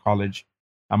 president of the college.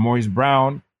 And Maurice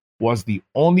Brown was the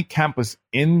only campus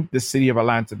in the city of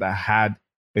Atlanta that had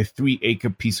a 3-acre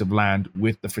piece of land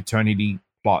with the fraternity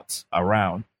plots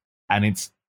around. And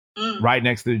it's right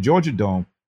next to the Georgia Dome.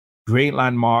 Great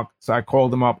landmark. So I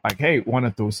called them up like, hey, want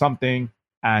to throw something?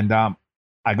 And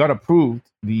I got approved.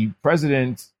 The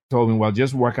president told me, well,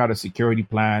 just work out a security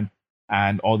plan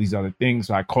and all these other things.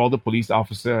 So I called the police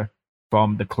officer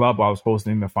from the club I was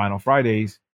hosting the Final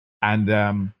Fridays and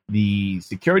the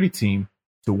security team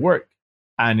to work.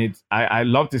 And I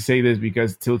love to say this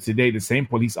because till today, the same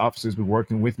police officers been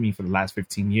working with me for the last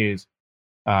 15 years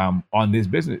on this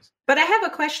business. But I have a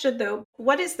question though.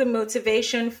 What is the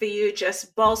motivation for you?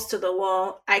 Just balls to the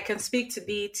wall. I can speak to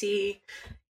BT.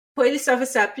 Police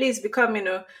officer, please become,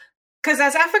 because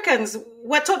as Africans,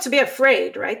 we're taught to be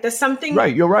afraid, right? There's something.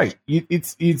 Right, you're right.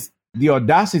 It's the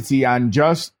audacity and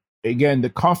just, again, the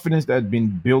confidence that had been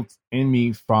built in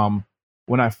me from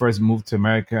when I first moved to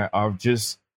America of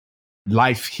just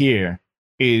life here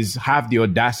is have the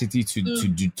audacity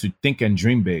to think and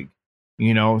dream big.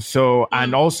 So,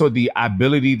 and also the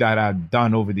ability that I've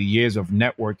done over the years of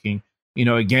networking,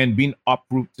 again, being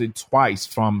uprooted twice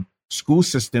from school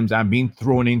systems and being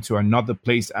thrown into another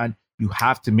place. And you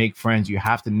have to make friends, you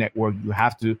have to network, you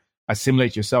have to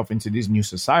assimilate yourself into this new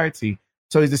society.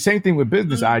 So it's the same thing with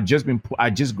business. I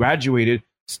just graduated,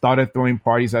 started throwing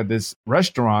parties at this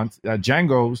restaurant,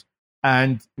 Django's.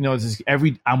 And,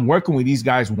 I'm working with these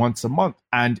guys once a month.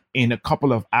 And in a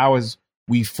couple of hours,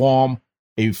 we form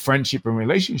a friendship and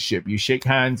relationship. You shake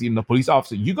hands, the police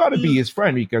officer, you got to be his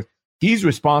friend because he's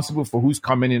responsible for who's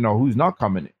coming in or who's not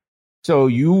coming in. So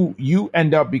you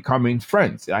end up becoming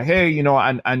friends. Like, hey,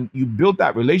 and you build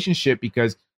that relationship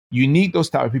because you need those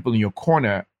type of people in your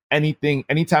corner.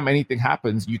 Anytime anything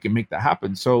happens, you can make that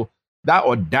happen. So that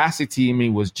audacity in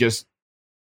me was just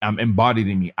embodied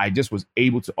in me. I just was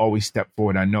able to always step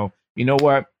forward. I know, you know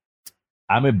what?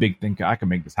 I'm a big thinker. I can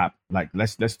make this happen. Like,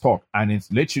 let's talk. And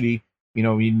it's literally,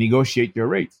 you negotiate your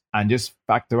rates and just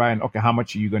factor in, okay, how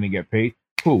much are you going to get paid?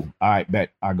 Cool. All right, bet.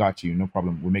 I got you. No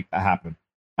problem. We'll make that happen.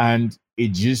 And it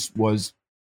just was,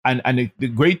 and the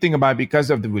great thing about it, because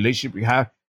of the relationship we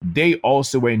have, they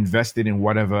also were invested in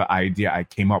whatever idea I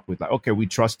came up with. Like, okay, we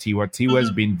trust Tiwa. Tiwa has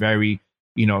been very,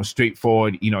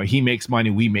 straightforward. He makes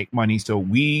money, we make money. So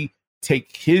we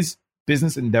take his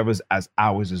business endeavors as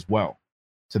ours as well.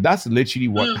 So that's literally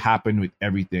what happened with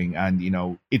everything. And,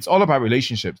 it's all about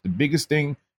relationships. The biggest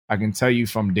thing I can tell you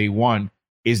from day one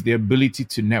is the ability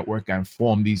to network and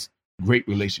form these great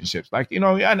relationships. Like,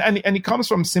 and it comes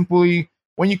from simply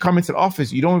when you come into the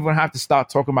office, you don't even have to start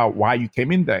talking about why you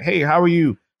came in there. Hey, how are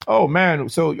you? Oh, man.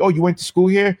 So, you went to school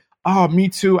here? Oh, me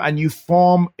too. And you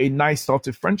form a nice sort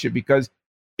of friendship because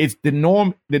it's the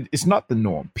norm. It's not the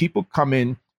norm. People come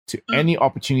in to any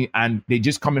opportunity and they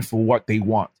just come in for what they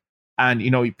want. And,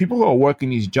 people who are working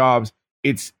these jobs,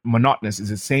 it's monotonous. It's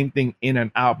the same thing in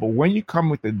and out. But when you come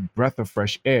with a breath of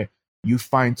fresh air, you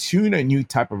fine tune a new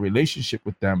type of relationship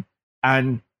with them.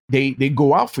 And they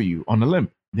go out for you on a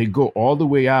limb. They go all the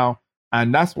way out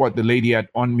And that's what the lady at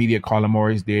On Media, Carla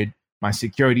Morris, did. My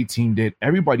security team did.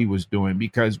 Everybody was doing,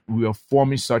 because we were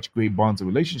forming such great bonds and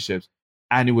relationships,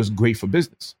 and it was great for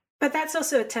business. But that's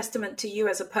also a testament to you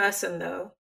as a person,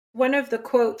 though. One of the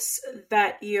quotes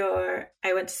that you're,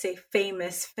 I want to say,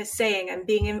 famous for saying and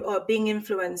being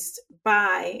influenced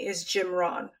by is Jim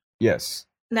Rohn. Yes.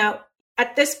 Now,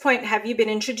 at this point, have you been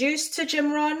introduced to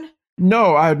Jim Rohn?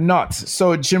 No, I have not.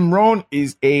 So Jim Rohn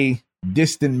is a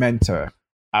distant mentor.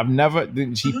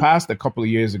 He passed a couple of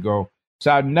years ago,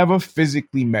 so I've never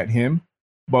physically met him.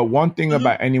 But one thing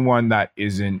about anyone that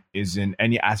is in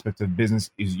any aspect of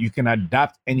business is you can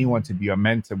adapt anyone to be your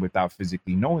mentor without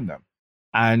physically knowing them.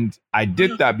 And I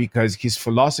did that because his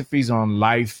philosophies on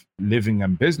life, living,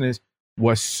 and business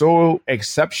was so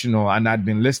exceptional. And I'd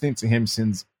been listening to him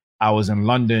since I was in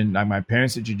London. Like, my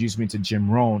parents introduced me to Jim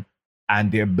Rohn,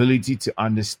 and the ability to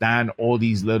understand all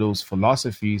these little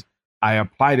philosophies, I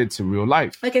applied it to real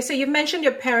life. Okay, so you've mentioned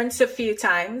your parents a few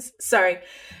times. Sorry.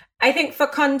 I think for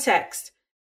context,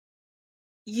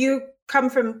 you come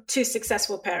from two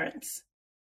successful parents.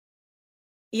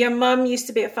 Your mom used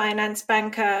to be a finance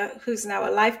banker who's now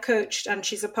a life coach, and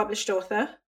she's a published author.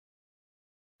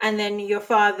 And then your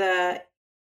father,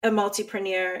 a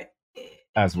multipreneur.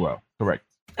 As well, correct.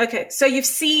 Okay, so you've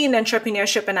seen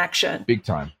entrepreneurship in action. Big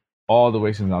time. All the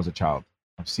way since I was a child.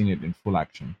 I've seen it in full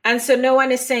action. And so no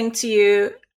one is saying to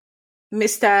you,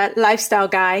 Mr. Lifestyle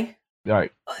Guy.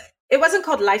 Right. It wasn't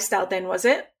called Lifestyle then, was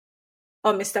it?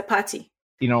 Or Mr. Party?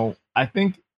 You know, I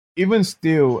think even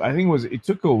still, it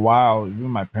took a while, even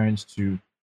my parents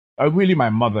really my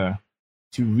mother,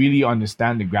 to really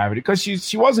understand the gravity, because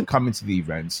she wasn't coming to the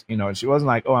events. You know, she wasn't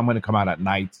like, oh, I'm going to come out at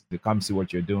night to come see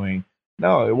what you're doing.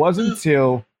 No, it wasn't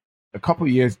until a couple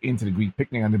of years into the Greek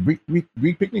picnic, and the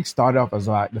Greek picnic started off as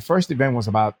like, the first event was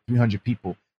about 300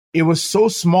 people. It was so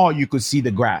small you could see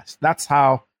the grass. That's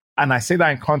how, and I say that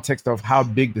in context of how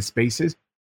big the space is.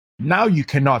 Now you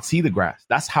cannot see the grass.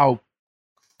 That's how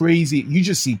crazy, you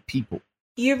just see people.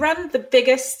 You run the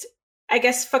biggest, I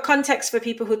guess, for context for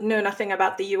people who know nothing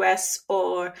about the US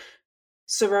or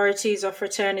sororities or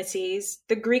fraternities,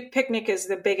 the Greek picnic is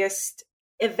the biggest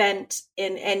event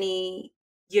in any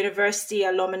university,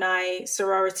 alumni,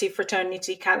 sorority,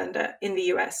 fraternity calendar in the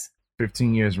US.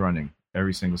 15 years running,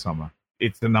 every single summer.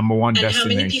 It's the number one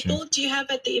destination. And how many people do you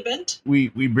have at the event? We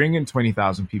bring in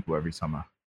 20,000 people every summer.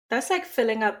 That's like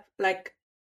filling up like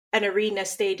an arena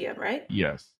stadium, right?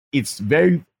 Yes. It's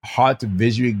very hard to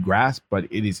visually grasp, but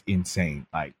it is insane.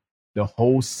 Like, the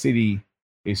whole city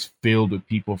is filled with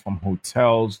people, from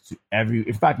hotels to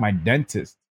in fact, my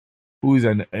dentist, who is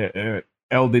an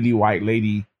elderly white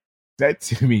lady, said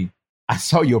to me, I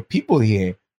saw your people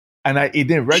here. And it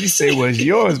didn't register it was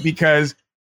yours, because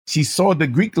she saw the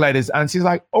Greek letters and she's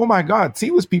like, oh my God,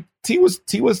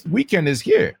 Tiwa's weekend is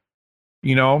here.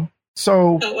 You know?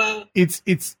 So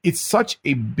it's such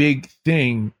a big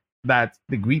thing that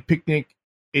the Greek picnic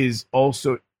is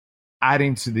also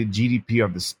adding to the GDP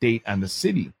of the state and the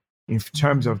city in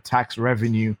terms of tax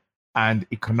revenue and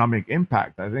economic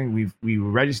impact. I think we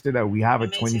registered that we have a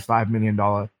 $25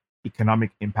 million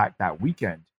economic impact that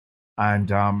weekend.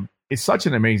 And it's such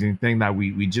an amazing thing that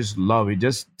we just love. It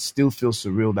just still feels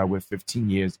surreal that we're 15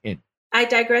 years in. I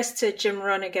digress to Jim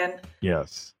Rohn again.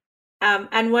 Yes.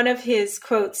 And one of his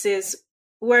quotes is,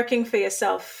 working for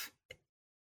yourself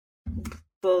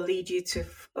will lead you to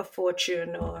a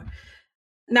fortune. Or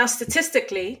now,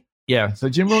 statistically. Yeah. So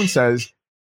Jim Rohn says,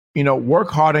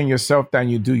 work harder on yourself than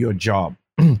you do your job.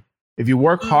 If you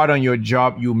work hard on your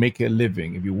job, you make a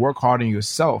living. If you work hard on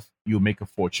yourself, you make a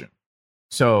fortune.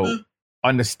 So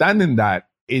understanding that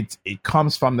it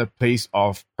comes from the place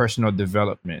of personal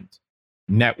development,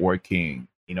 networking,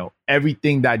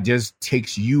 everything that just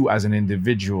takes you as an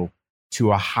individual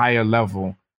to a higher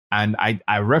level. And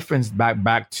I referenced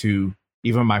back to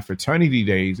even my fraternity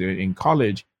days in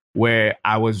college, where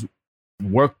I was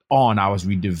worked on, I was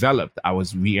redeveloped, I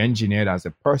was re-engineered as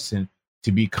a person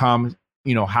to become,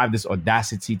 have this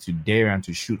audacity to dare and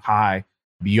to shoot high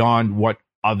beyond what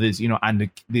others, and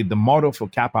the motto for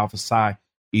Kappa Alpha Psi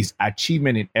is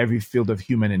achievement in every field of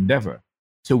human endeavor.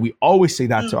 So we always say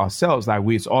that to ourselves, like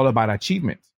it's all about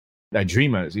achievement. That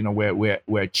dreamers, we're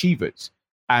achievers.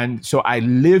 And so I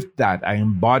lived that. I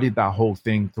embodied that whole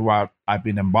thing throughout. I've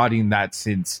been embodying that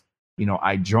since,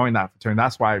 I joined that fraternity.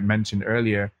 That's why I mentioned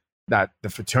earlier that the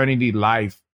fraternity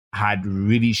life had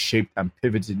really shaped and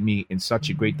pivoted me in such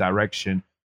a great direction,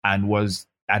 and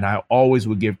I always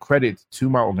would give credit to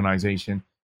my organization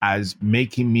as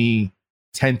making me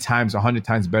 10 times, 100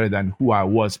 times better than who I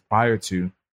was prior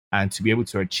to, and to be able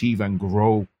to achieve and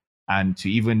grow, and to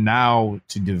even now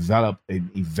to develop an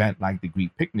event like the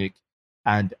Greek picnic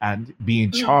and be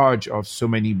in charge of so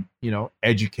many,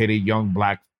 educated young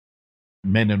Black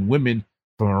men and women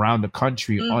from around the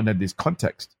country under this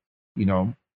context,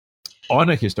 on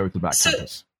a historical Black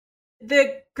campus.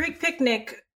 The Greek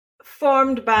Picnic,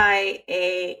 formed by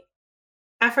a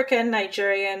African,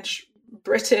 Nigerian,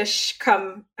 British,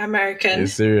 American.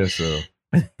 It's serious, though.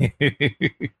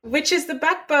 Which is the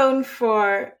backbone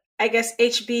for, I guess,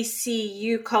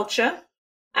 HBCU culture,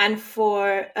 and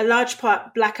for a large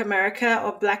part Black America,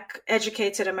 or Black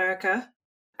educated America.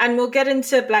 And we'll get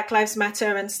into Black Lives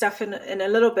Matter and stuff in a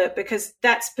little bit, because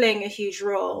that's playing a huge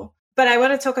role. But I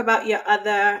want to talk about your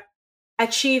other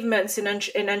achievements in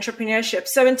entrepreneurship.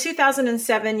 So in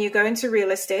 2007, you go into real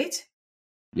estate.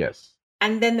 Yes.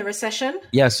 And then the recession?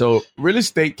 Yeah, so real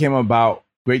estate came about.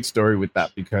 Great story with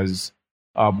that, because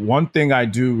one thing I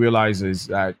do realize is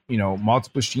that,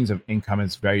 multiple streams of income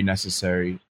is very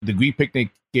necessary. The Greek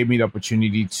Picnic gave me the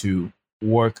opportunity to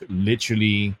work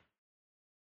literally,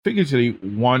 figuratively,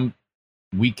 one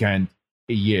weekend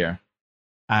a year.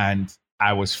 And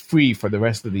I was free for the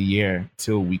rest of the year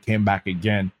till we came back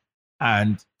again.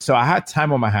 And so I had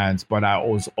time on my hands, but I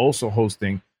was also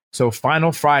hosting. So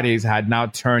Final Fridays had now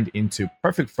turned into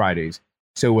Perfect Fridays.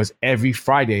 So it was every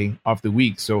Friday of the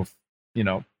week. So,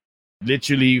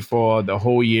 literally for the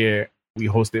whole year, we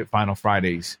hosted Final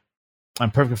Fridays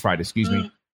and Perfect Friday, excuse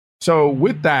me. So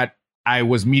with that, I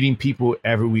was meeting people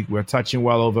every week. We're touching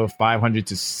well over 500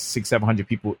 to 700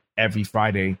 people every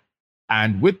Friday.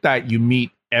 And with that, you meet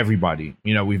everybody.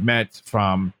 We've met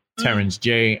from Terrence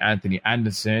J, Anthony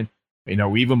Anderson.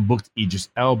 We even booked Idris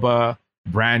Elba.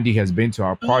 Brandy has been to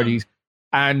our parties.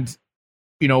 And,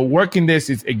 working this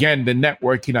is, again, the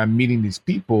networking. I'm meeting these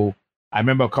people. I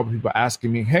remember a couple of people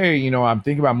asking me, hey, I'm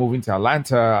thinking about moving to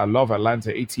Atlanta. I love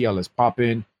Atlanta. ATL is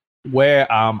popping.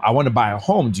 Where I want to buy a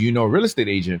home. Do you know a real estate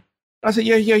agent? I said,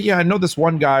 yeah. I know this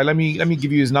one guy. Let me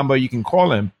give you his number. You can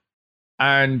call him.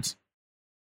 And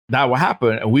that will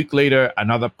happen. A week later,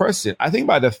 another person. I think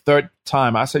by the third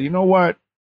time, I said, you know what?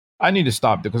 I need to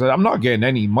stop, because I'm not getting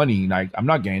any money.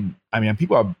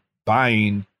 People are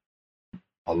buying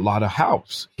a lot of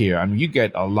house here. You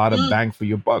get a lot of bang for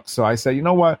your buck. So I said, you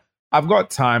know what? I've got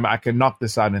time. I can knock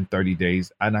this out in 30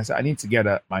 days. And I said, I need to get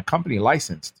my company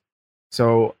licensed.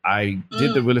 So I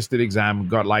did the real estate exam,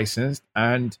 got licensed,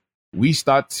 and we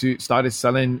started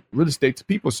selling real estate to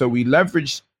people. So we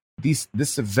leveraged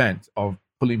this event of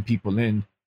pulling people in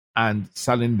and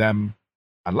selling them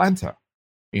Atlanta,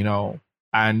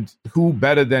 and who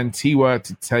better than Tiwa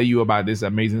to tell you about this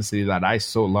amazing city that I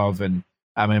so love and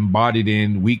I'm embodied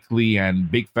in weekly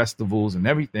and big festivals and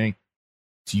everything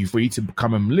for you to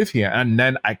come and live here. And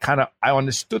then I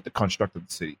understood the construct of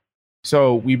the city.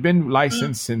 So we've been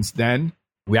licensed since then.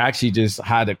 We actually just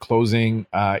had a closing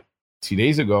 2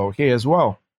 days ago here as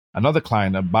well. Another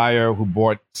client, a buyer who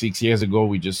bought 6 years ago.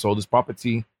 We just sold his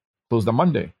property, closed on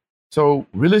Monday. So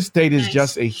real estate is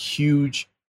just a huge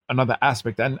another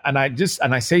aspect. And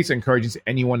I say it's encouraging to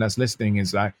anyone that's listening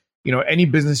is that, any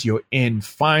business you're in,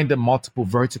 find the multiple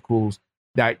verticals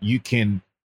that you can,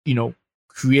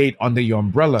 create under your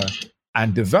umbrella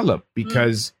and develop,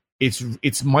 because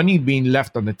it's money being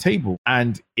left on the table.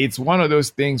 And it's one of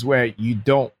those things where you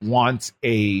don't want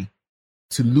to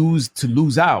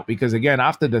lose out, because again,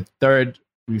 after the third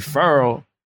referral,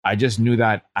 I just knew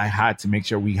that I had to make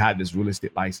sure we had this real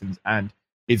estate license. And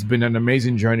it's been an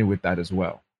amazing journey with that as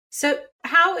well. So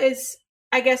how is,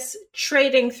 I guess,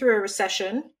 trading through a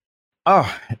recession?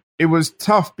 Oh, it was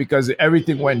tough because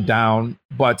everything went down.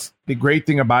 But the great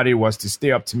thing about it was to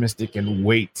stay optimistic and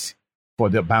wait for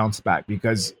the bounce back.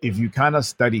 Because if you kind of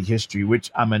study history,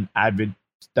 which I'm an avid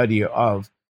studier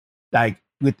of, like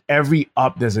with every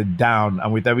up, there's a down.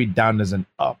 And with every down, there's an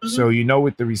up. Mm-hmm. So,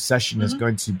 with the recession, there's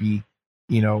going to be,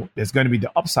 there's going to be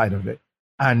the upside of it.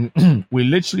 And we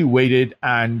literally waited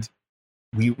and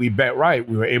we bet right.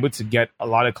 We were able to get a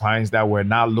lot of clients that were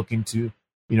now looking to,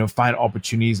 find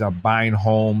opportunities of buying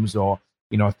homes or,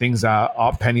 things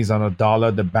are pennies on a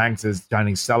dollar. The banks is trying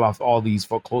to sell off all these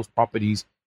foreclosed properties.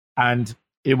 And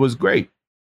it was great.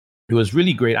 It was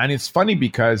really great. And it's funny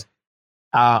because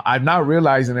I've now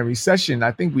realized in a recession,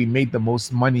 I think we made the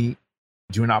most money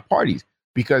during our parties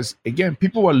because, again,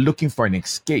 people were looking for an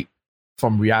escape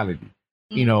from reality,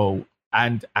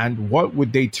 and what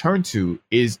would they turn to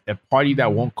is a party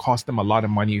that won't cost them a lot of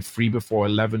money, free before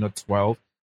 11 or 12,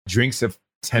 drinks of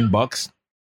 $10.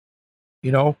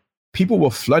 People were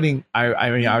flooding.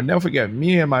 I'll never forget,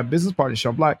 me and my business partner,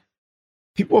 Sean Black,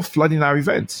 people were flooding our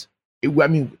events.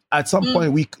 At some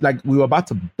point, we were about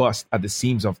to bust at the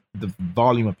seams of the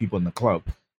volume of people in the club.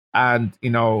 And,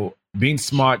 being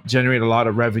smart, generate a lot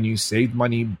of revenue, saved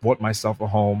money, bought myself a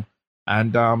home.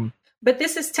 And But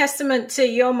this is testament to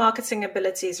your marketing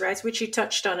abilities, right? Which you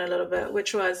touched on a little bit,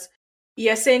 which was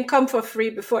you're saying come for free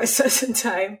before a certain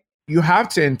time. You have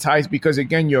to entice because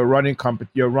again, you're running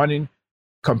competitively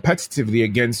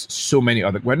against so many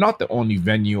other. We're not the only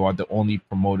venue or the only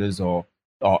promoters or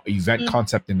event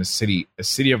concept in the city. A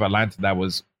city of Atlanta that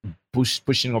was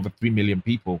pushing over 3 million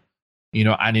people,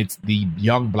 and it's the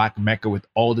young black mecca with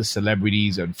all the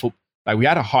celebrities and football. Like we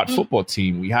had a hot football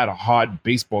team, we had a hot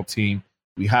baseball team,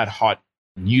 we had hot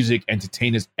music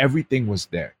entertainers. Everything was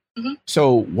there.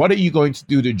 So what are you going to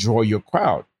do to draw your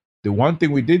crowd? The one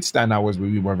thing we did stand out was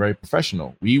we were very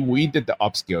professional. We did the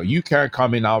upscale. You can't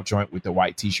come in our joint with the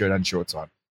white T-shirt and shorts on.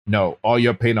 No, or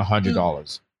you're paying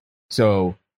 $100.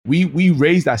 So we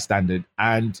raised that standard.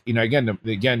 And,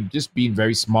 again, just being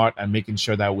very smart and making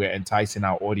sure that we're enticing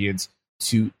our audience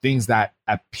to things that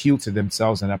appeal to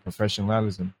themselves and their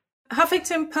professionalism.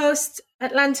 Huffington Post,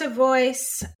 Atlanta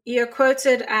Voice, you're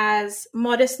quoted as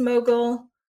modest mogul,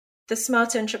 the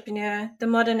smart entrepreneur, the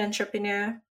modern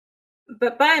entrepreneur.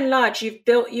 But by and large, you've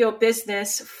built your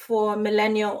business for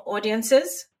millennial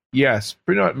audiences. Yes,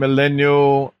 pretty much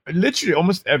millennial, literally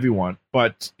almost everyone.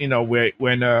 But we're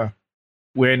in a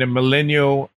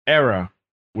millennial era,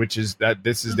 which is that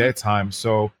this is their time.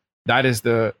 So that is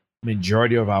the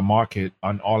majority of our market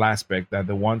on all aspects. That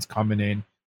the ones coming in,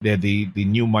 they're the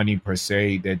new money per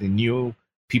se. They're the new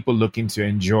people looking to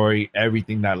enjoy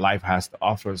everything that life has to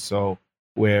offer. So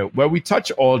where we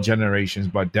touch all generations,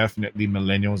 but definitely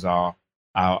millennials are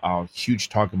our huge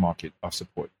target market of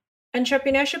support.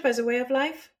 Entrepreneurship as a way of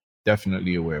life?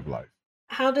 Definitely a way of life.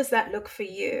 How does that look for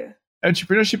you?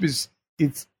 Entrepreneurship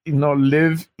it's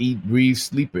live, eat, breathe,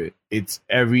 sleep it. It's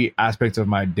every aspect of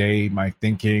my day, my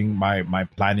thinking, my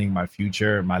planning, my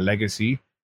future, my legacy.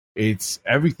 It's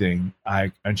everything.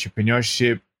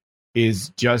 Entrepreneurship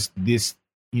is just this,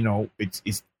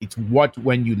 it's what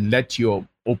when you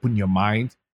open your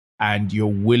mind and you're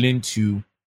willing to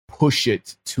push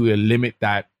it to a limit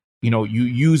that you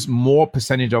use more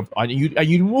percentage of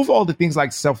you remove all the things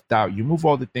like self-doubt, you remove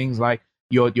all the things like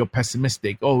you're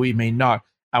pessimistic, it may not.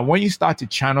 And when you start to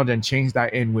channel and change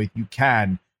that in with you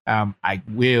can, I'm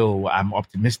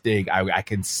optimistic, I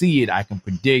can see it, I can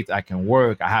predict, I can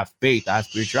work, I have faith, I have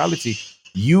spirituality,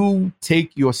 you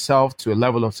take yourself to a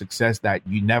level of success that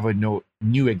you never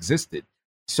knew existed.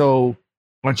 So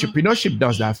entrepreneurship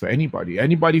does that for anybody.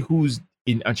 Anybody who's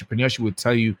in entrepreneurship will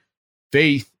tell you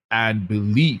faith and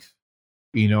belief,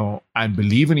 and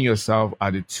believing in yourself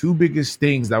are the two biggest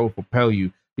things that will propel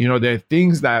you. There are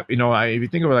things that, if you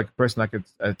think of like a person like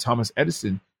a Thomas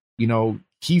Edison,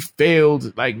 he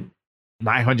failed like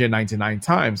 999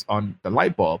 times on the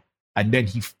light bulb, and then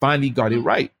he finally got it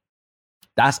right.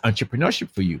 That's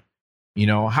entrepreneurship for you.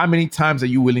 How many times are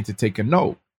you willing to take a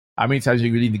no? How many times are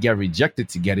you willing to get rejected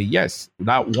to get a yes?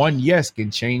 That one yes can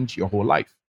change your whole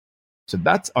life. So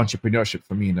that's entrepreneurship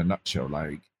for me in a nutshell.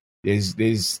 Like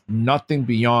there's nothing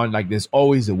beyond, like there's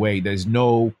always a way. There's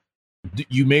no,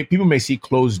 people may see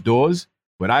closed doors,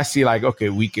 but I see like, okay,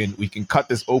 we can cut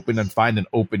this open and find an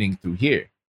opening through here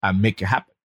and make it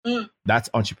happen. That's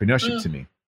entrepreneurship to me.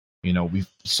 We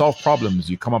solve problems,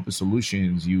 you come up with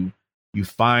solutions, you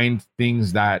find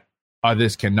things that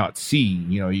others cannot see.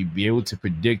 You be able to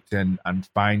predict and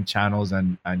find channels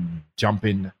and jump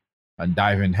in and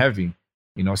dive in heavy.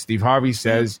 Steve Harvey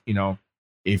says,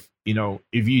 if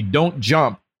you don't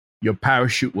jump, your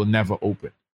parachute will never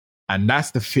open. And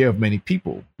that's the fear of many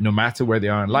people, no matter where they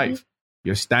are in life.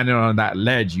 You're standing on that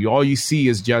ledge. All you see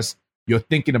is just, you're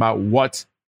thinking about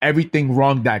everything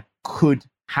wrong that could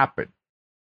happen.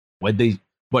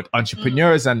 But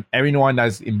entrepreneurs and everyone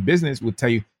that's in business will tell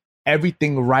you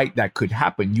everything right that could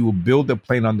happen. You will build a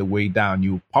plane on the way down.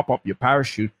 You pop up your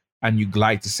parachute and you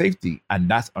glide to safety. And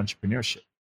that's entrepreneurship.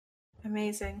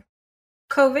 Amazing.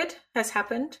 COVID has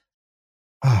happened.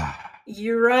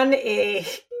 You run a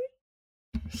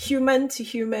human to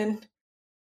human,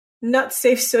 not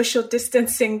safe social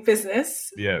distancing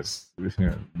business. Yes.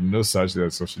 No such thing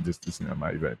as social distancing at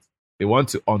my event. They want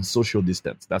to unsocial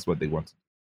distance. That's what they want.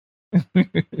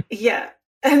 Yeah.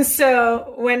 And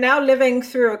so we're now living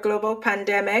through a global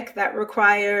pandemic that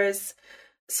requires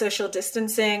social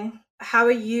distancing. How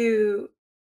are you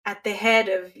at the head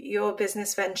of your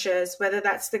business ventures, whether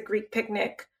that's the Greek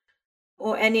picnic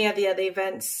or any of the other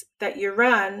events that you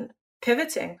run,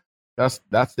 pivoting? That's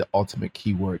the ultimate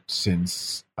keyword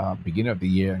since beginning of the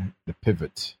year, the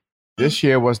pivot. This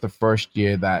year was the first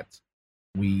year that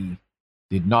we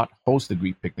did not host the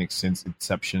Greek picnic since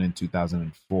inception in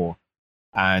 2004.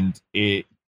 And it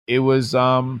was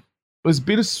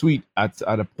bittersweet at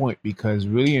a point, because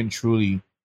really and truly,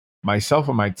 myself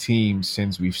and my team,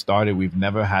 since we've started, we've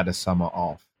never had a summer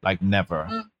off. like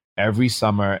never. Every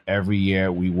summer, every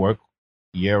year, we work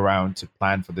year round to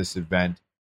plan for this event,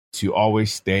 to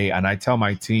always stay. And I tell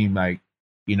my team, like,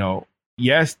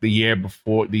 yes, the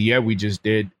year we just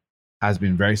did has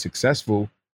been very successful,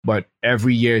 but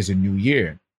every year is a new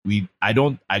year. We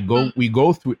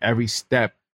go through every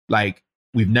step like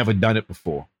we've never done it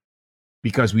before,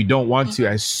 because we don't want to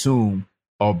assume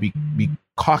or be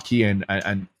cocky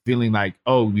and feeling like,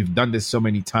 oh, we've done this so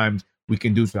many times, we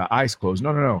can do it with our eyes closed.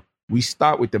 No. We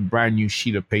start with a brand new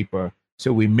sheet of paper.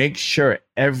 So we make sure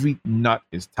every nut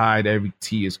is tied, every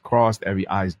T is crossed, every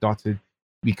I is dotted,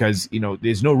 because,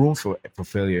 there's no room for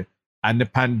failure. And the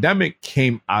pandemic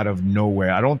came out of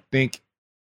nowhere. I don't think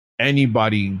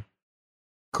anybody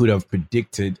could have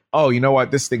predicted, oh, you know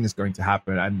what, this thing is going to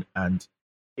happen. And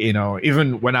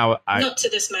even when not to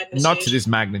this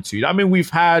magnitude. I mean, we've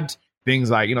had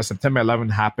things like, September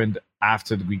 11th happened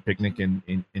after the Greek picnic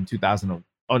in 2000.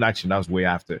 Oh, actually, that was way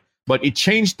after. But it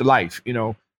changed the life.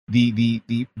 The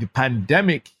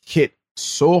pandemic hit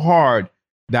so hard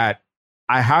that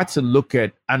I had to look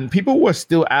at, and people were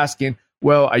still asking,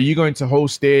 well, are you going to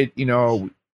host it?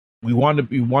 We want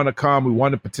to come, we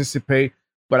want to participate.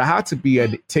 But I had to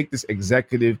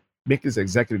make this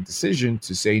executive decision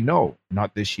to say, no,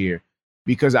 not this year,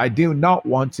 because I do not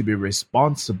want to be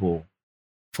responsible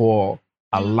for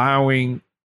allowing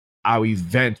our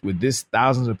event with this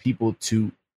thousands of people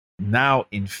to now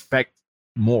infect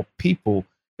more people,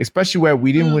 especially where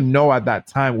we didn't even know at that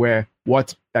time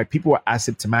people were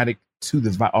asymptomatic to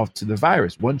the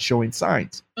virus, weren't showing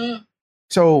signs.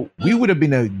 So we would have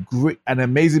been an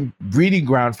amazing breeding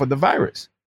ground for the virus.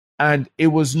 And it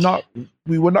was not,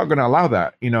 we were not going to allow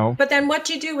that, But then what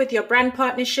do you do with your brand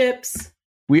partnerships?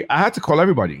 I had to call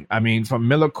everybody. I mean, from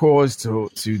Miller Coors to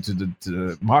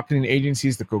the marketing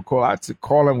agencies to Coca-Cola, I had to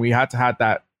call them. We had to have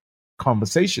that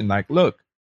conversation. Like, look,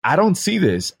 I don't see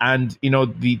this. And,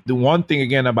 the one thing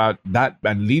again about that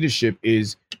and leadership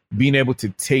is being able to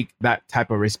take that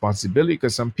type of responsibility,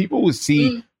 because some people will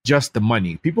see just the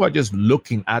money. People are just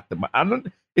looking at the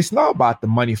money. It's not about the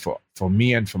money for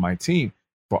me and for my team,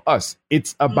 for us.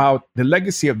 It's about the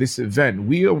legacy of this event.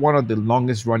 We are one of the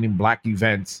longest running Black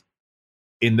events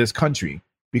in this country,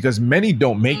 because many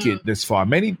don't make it this far.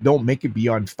 Many don't make it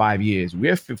beyond 5 years.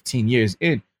 We're 15 years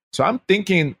in. So I'm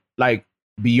thinking like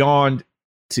beyond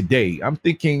today. I'm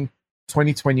thinking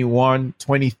 2021,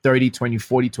 2030,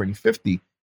 2040, 2050.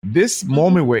 This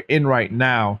moment we're in right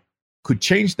now could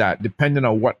change that depending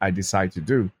on what I decide to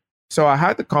do. So I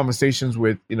had the conversations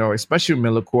with, especially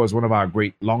Miller Coors, one of our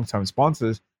great long-term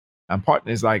sponsors and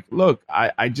partners, like, look,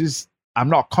 I'm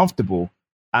not comfortable,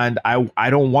 and I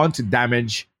don't want to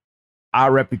damage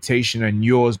our reputation and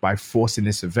yours by forcing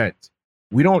this event.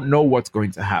 We don't know what's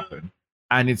going to happen.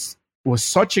 And it was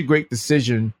such a great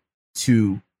decision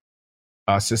to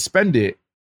suspend it,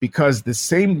 because the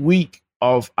same week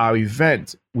of our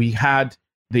event, we had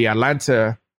the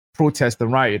Atlanta protests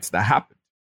and riots that happened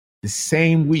the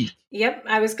same week. Yep,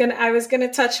 I was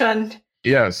gonna touch on.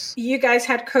 Yes, you guys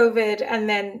had COVID, and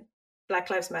then Black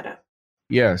Lives Matter.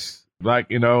 Yes,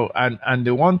 and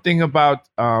the one thing about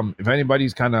if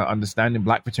anybody's kind of understanding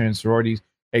Black fraternity sororities,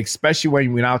 especially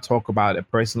when we now talk about a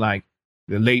person like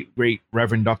the late great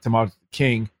Reverend Dr. Martin Luther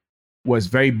King, was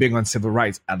very big on civil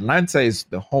rights. Atlanta is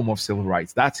the home of civil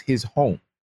rights. That's his home.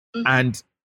 And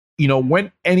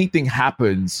when anything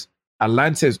happens,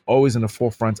 Atlanta is always in the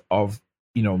forefront of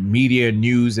media,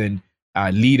 news, and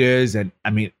leaders, and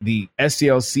I mean the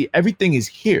SCLC. Everything is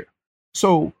here.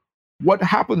 So what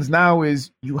happens now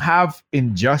is you have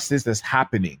injustice that's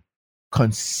happening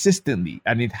consistently,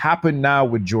 and it happened now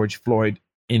with George Floyd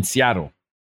in Seattle,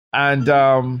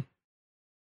 and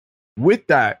with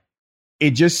that,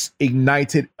 it just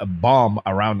ignited a bomb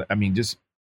around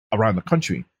the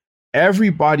country.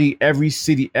 Everybody, every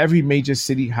city, every major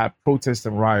city had protests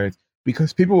and riots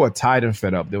because people were tired and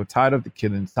fed up. They were tired of the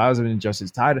killings, tired of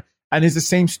injustice, and it's the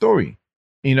same story.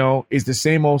 It's the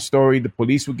same old story. The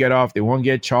police will get off. They won't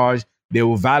get charged. They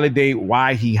will validate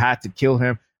why he had to kill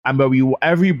him. But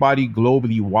everybody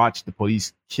globally watched the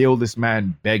police kill this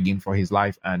man begging for his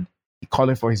life and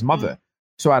calling for his mother.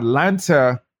 So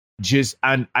Atlanta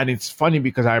and it's funny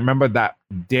because I remember that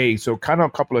day. So kind of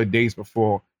a couple of days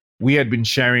before, we had been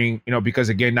sharing, because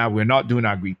again, now we're not doing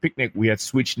our Greek picnic. We had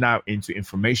switched now into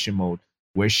information mode.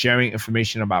 We're sharing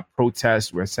information about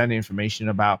protests. We're sending information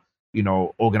about,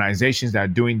 organizations that are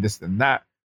doing this and that.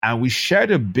 And we shared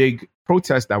a big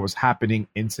protest that was happening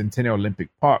in Centennial Olympic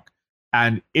Park.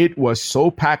 And it was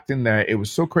so packed in there. It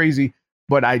was so crazy.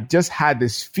 But I just had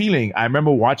this feeling. I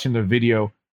remember watching the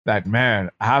video that,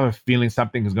 man, I have a feeling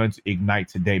something is going to ignite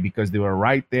today, because they were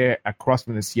right there across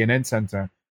from the CNN Center.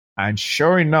 And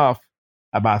sure enough,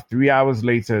 about 3 hours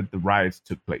later, the riots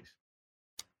took place.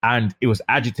 And it was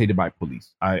agitated by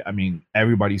police. I mean,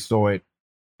 everybody saw it.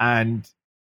 And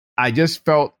I just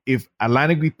felt if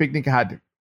Atlantic Greek Picnic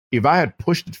if I had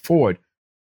pushed it forward,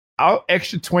 our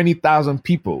extra 20,000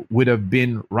 people would have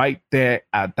been right there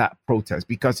at that protest,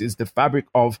 because it's the fabric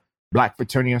of Black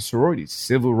fraternity and sororities,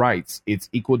 civil rights, it's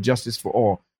equal justice for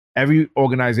all. Every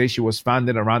organization was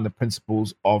founded around the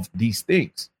principles of these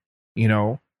things,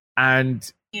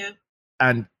 and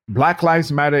Black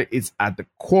Lives Matter is at the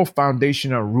core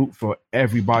foundational root for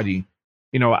everybody.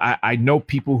 I know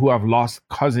people who have lost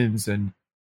cousins, and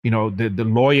the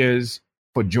lawyers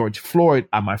for George Floyd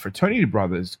are my fraternity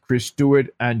brothers, Chris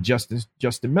Stewart and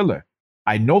Justin Miller.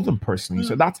 I know them personally.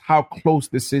 So that's how close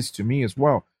this is to me as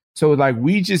well. So like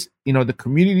we just, the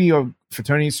community of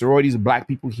fraternity, sororities, Black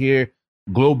people here,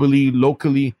 globally,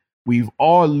 locally, we've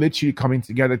all literally coming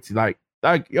together to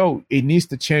like, yo, it needs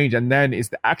to change. And then it's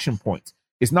the action points.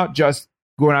 It's not just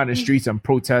going out in the streets and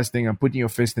protesting and putting your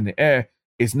fist in the air.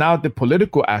 It's now the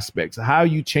political aspects. How are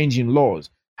you changing laws?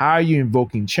 How are you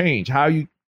invoking change? How are you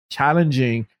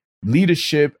challenging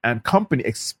leadership and company,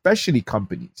 especially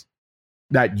companies,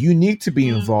 that you need to be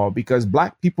involved, because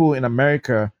Black people in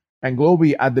America and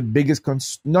globally are the biggest,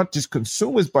 not just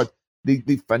consumers, but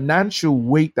the financial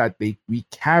weight that we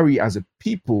carry as a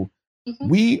people.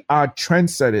 We are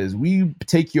trendsetters. We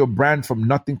take your brand from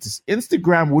nothing to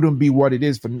Instagram wouldn't be what it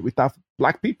is without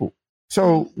Black people.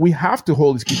 So we have to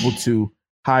hold these people to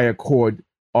higher accord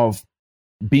of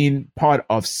being part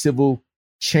of civil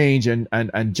change and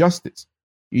justice,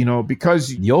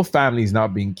 because your family is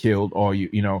not being killed, or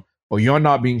or you're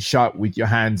not being shot with your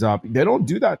hands up. They don't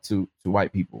do that to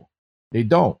white people. They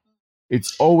don't.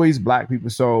 It's always Black people.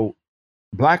 So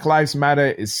Black Lives Matter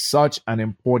is such an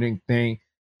important thing.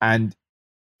 And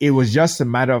it was just a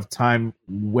matter of time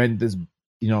when this,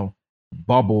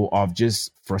 bubble of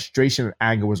just frustration and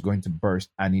anger was going to burst.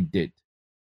 And it did.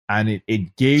 And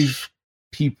it gave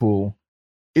people,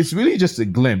 it's really just a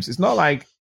glimpse. It's not like,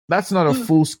 that's not a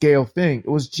full scale thing. It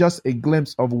was just a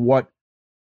glimpse of what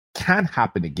can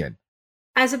happen again.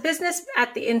 As a business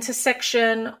at the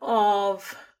intersection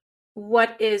of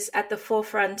what is at the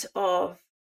forefront of,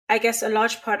 I guess, a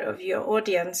large part of your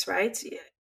audience, right?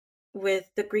 With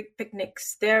the Greek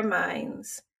picnics, their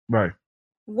minds. Right.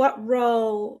 What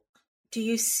role do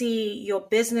you see your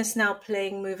business now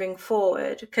playing moving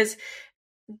forward? Because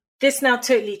this now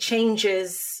totally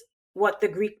changes what the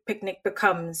Greek picnic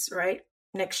becomes, right?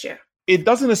 Next year. It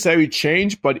doesn't necessarily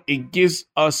change, but it gives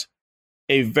us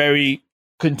a very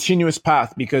continuous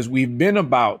path, because we've been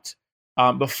about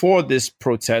before this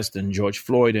protest and George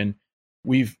Floyd, and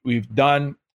we've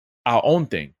done our own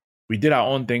thing. We did our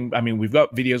own thing. I mean, we've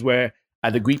got videos where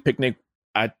at the Greek picnic,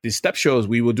 at the step shows,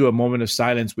 we will do a moment of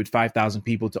silence with 5,000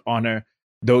 people to honor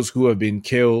those who have been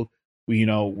killed.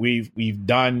 We've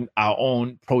done our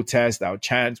own protest, our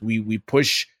chants. We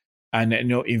push and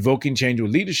invoking change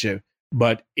with leadership.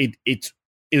 But it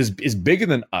is bigger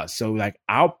than us. So like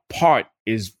our part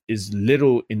is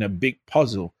little in a big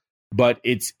puzzle, but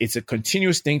it's a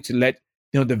continuous thing to let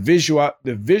the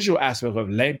visual aspect of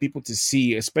letting people to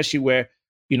see, especially where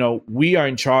we are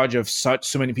in charge of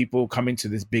so many people coming to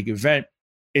this big event,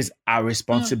 is our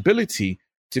responsibility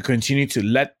to continue to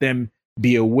let them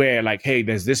be aware, like, hey,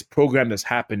 there's this program that's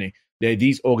happening. There are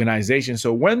these organizations.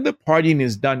 So when the partying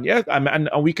is done, and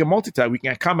we can multitask, we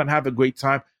can come and have a great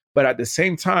time. But at the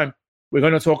same time, we're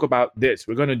going to talk about this.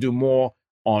 We're going to do more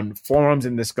on forums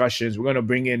and discussions. We're going to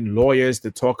bring in lawyers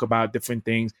to talk about different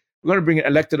things. We're going to bring in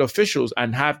elected officials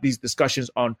and have these discussions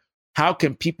on how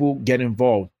can people get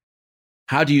involved?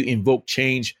 How do you invoke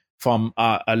change from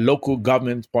a local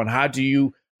government point? How do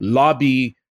you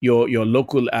lobby your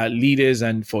local leaders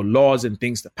and for laws and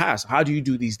things to pass? How do you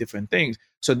do these different things?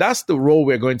 So that's the role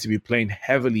we're going to be playing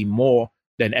heavily more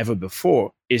than ever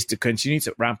before, is to continue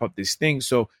to ramp up this thing.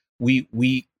 So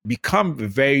we become a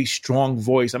very strong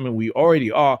voice. I mean, we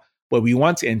already are, but we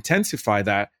want to intensify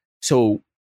that. So,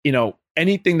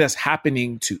 anything that's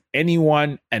happening to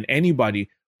anyone and anybody,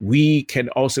 we can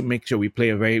also make sure we play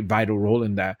a very vital role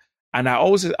in that. And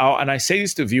I say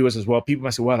this to viewers as well. People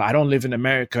might say, well, I don't live in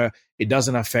America. It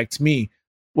doesn't affect me.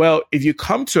 Well, if you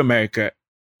come to America,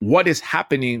 what is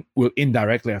happening will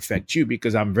indirectly affect you,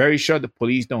 because I'm very sure the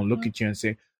police don't look at you and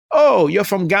say, oh, you're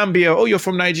from Gambia. Oh, you're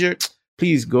from Nigeria.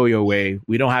 Please go your way.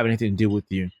 We don't have anything to do with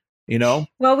you.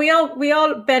 Well, we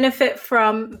all benefit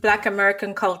from Black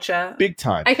American culture. Big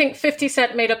time. I think 50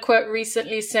 Cent made a quote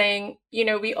recently saying,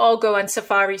 we all go on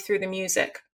safari through the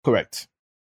music. Correct.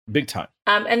 Big time.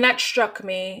 And that struck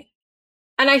me.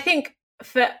 And I think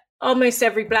for almost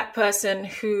every Black person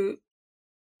who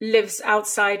lives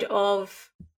outside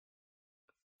of,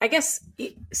 I guess,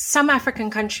 some African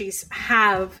countries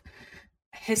have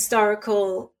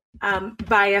historical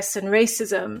bias and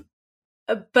racism.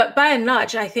 But by and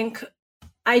large, I think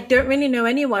I don't really know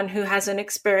anyone who hasn't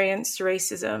experienced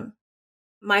racism.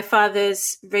 My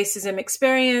father's racism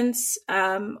experience,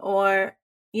 or,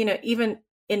 even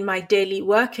in my daily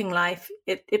working life,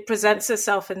 it presents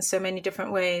itself in so many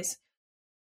different ways.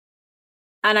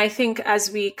 And I think as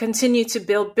we continue to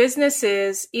build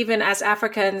businesses, even as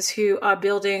Africans who are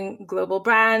building global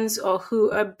brands or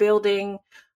who are building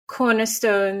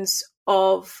cornerstones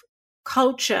of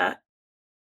culture,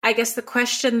 I guess the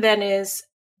question then is,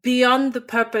 beyond the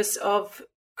purpose of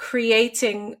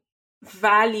creating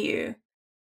value,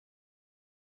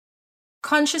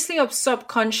 consciously or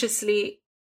subconsciously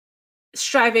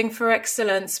striving for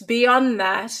excellence, beyond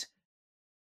that,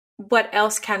 what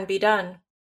else can be done?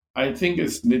 I think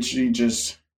it's literally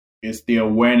it's the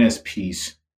awareness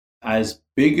piece. As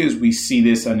big as we see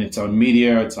this, and it's on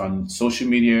media, it's on social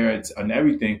media, it's on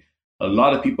everything, a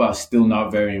lot of people are still not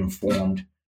very informed.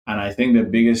 And I think the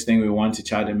biggest thing we want to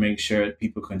try to make sure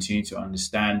people continue to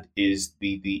understand is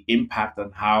the impact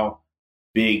on how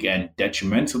big and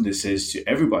detrimental this is to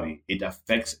everybody. It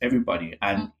affects everybody.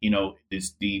 And,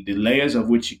 it's the layers of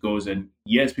which it goes. And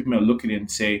yes, people may look at it and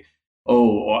say,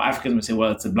 or Africans may say,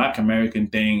 well, it's a Black American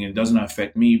thing. It doesn't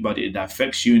affect me, but it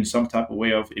affects you in some type of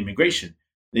way of immigration.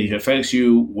 It affects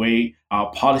you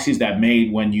policies that are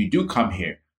made when you do come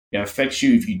here. It affects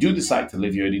you if you do decide to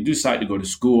live here, you do decide to go to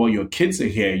school, or your kids are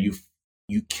here,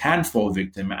 you can fall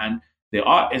victim. And there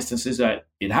are instances that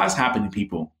it has happened to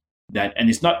people and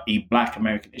it's not a Black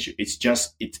American issue. It's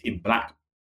a Black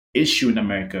issue in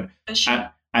America.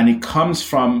 And it comes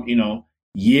from,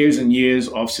 years and years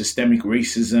of systemic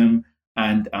racism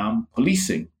and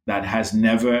policing that has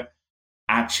never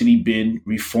actually been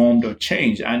reformed or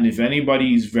changed. And if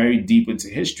anybody is very deep into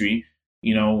history,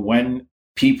 when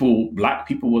Black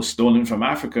people were stolen from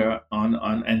Africa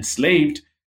on enslaved,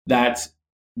 that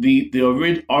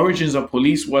the origins of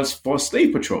police was for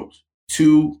slave patrols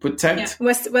to protect.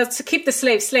 Yeah. Well, to keep the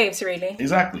slaves, really.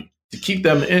 Exactly. To keep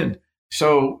them in.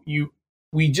 So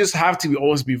we just have to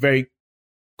always be very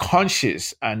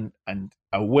conscious and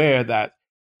aware that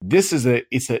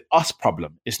it's a us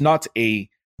problem. It's not a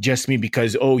just me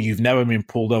because, you've never been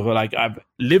pulled over. Like, I've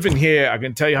living here, I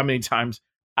can tell you how many times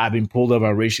I've been pulled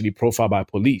over, racially profiled by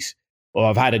police, or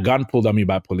I've had a gun pulled on me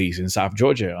by police in South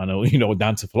Georgia, I know,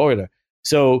 down to Florida.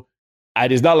 So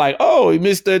it's not like,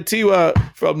 Mr.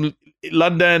 Tiwa from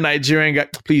London, Nigerian,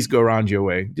 please go around your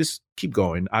way. Just keep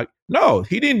going. No,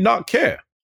 he did not care.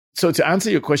 So to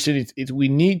answer your question, we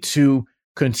need to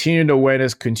continue the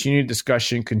awareness, continue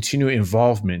discussion, continue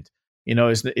involvement.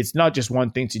 It's not just one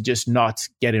thing to just not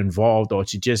get involved or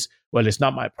to just, it's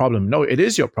not my problem. No, it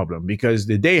is your problem, because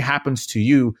the day happens to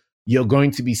you, you're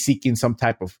going to be seeking some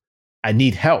type of, I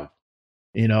need help.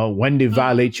 When they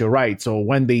violate your rights, or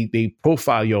when they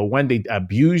profile you, or when they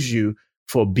abuse you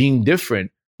for being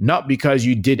different, not because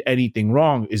you did anything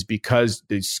wrong, is because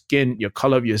your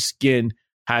color of your skin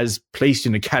has placed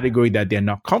in a category that they're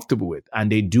not comfortable with,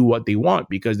 and they do what they want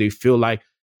because they feel like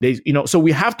so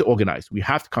we have to organize, we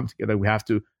have to come together, we have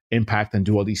to impact and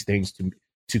do all these things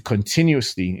to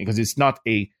continuously, because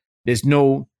there's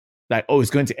no like,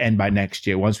 it's going to end by next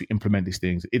year once we implement these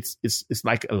things. It's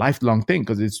like a lifelong thing,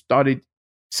 because it started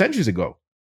centuries ago.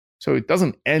 So it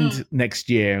doesn't end next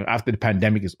year after the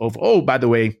pandemic is over. Oh, by the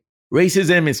way,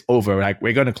 racism is over. Like,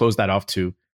 we're going to close that off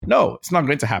too. No, it's not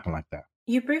going to happen like that.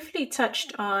 You briefly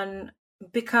touched on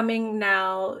becoming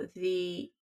now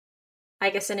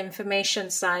an information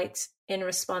site in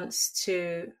response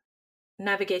to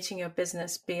navigating your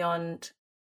business beyond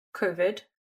COVID.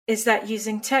 Is that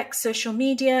using tech, social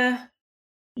media?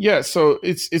 Yeah, so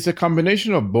it's a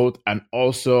combination of both, and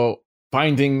also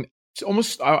finding, it's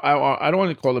almost, I don't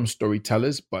want to call them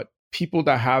storytellers, but people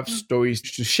that have stories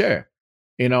to share.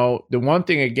 The one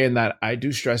thing, again, that I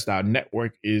do stress, that our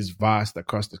network is vast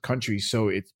across the country. So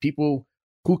it's people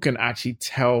who can actually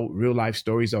tell real life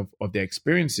stories of their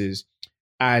experiences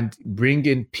and bring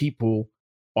in people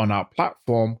on our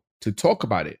platform to talk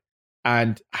about it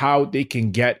and how they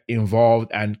can get involved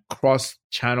and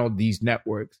cross-channel these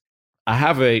networks. I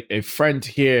have a friend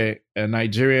here, a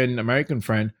Nigerian American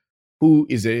friend, who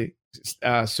is a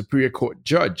Superior Court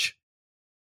judge,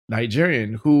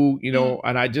 Nigerian, who,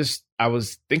 and I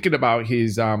was thinking about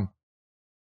his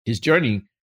journey,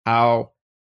 how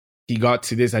he got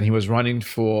to this, and he was running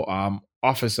for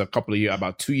office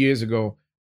about 2 years ago,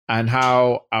 and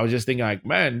how I was just thinking, like,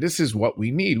 man, this is what we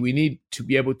need. We need to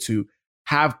be able to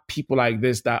have people like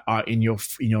this that are in your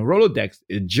Rolodex,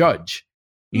 a judge,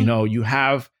 You know, you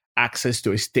have access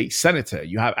to a state senator,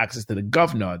 you have access to the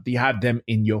governor, you have them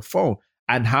in your phone.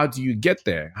 And how do you get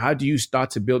there? How do you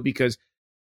start to build? Because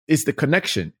it's the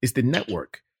connection, it's the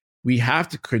network. We have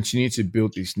to continue to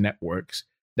build these networks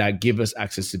that give us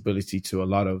accessibility to a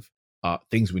lot of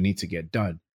things we need to get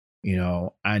done, you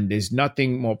know, and there's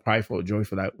nothing more prideful or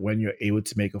joyful that when you're able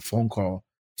to make a phone call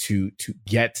to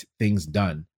get things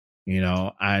done, you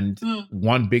know. And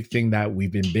one big thing that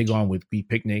we've been big on with We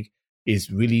Picnic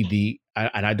is really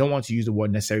and I don't want to use the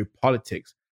word necessary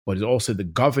politics, but it's also the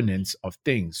governance of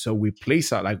things. So we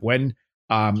place out, like when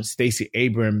Stacey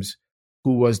Abrams,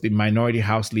 who was the minority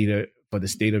house leader for the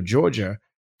state of Georgia,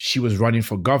 she was running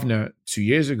for governor 2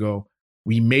 years ago.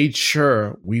 We made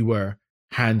sure we were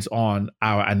hands-on.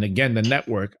 And again, the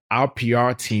network, our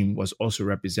PR team was also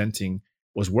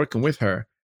was working with her.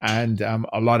 And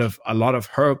a lot of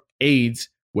her aides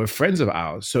were friends of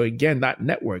ours. So again, that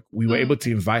network, we were able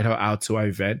to invite her out to our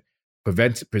event,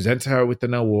 present her with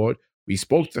an award. We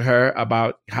spoke to her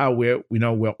about how we're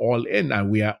all in and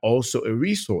we are also a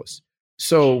resource.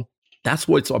 So that's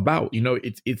what it's about. You know,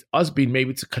 it's us being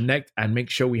able to connect and make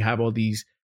sure we have all these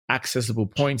accessible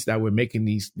points that we're making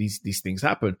these things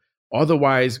happen.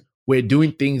 Otherwise, we're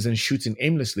doing things and shooting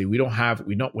aimlessly. We're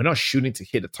not shooting to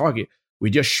hit a target.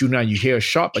 We're just shooting and you hear a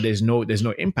shot, but there's no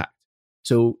impact.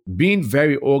 So being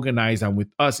very organized, and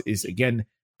with us is, again,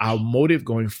 our motive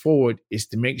going forward is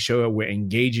to make sure we're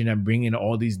engaging and bringing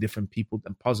all these different people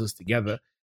and puzzles together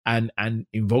and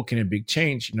invoking a big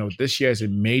change. You know, this year is a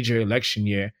major election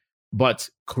year, but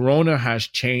Corona has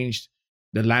changed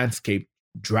the landscape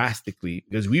drastically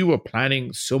because we were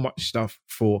planning so much stuff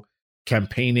for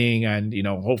campaigning and, you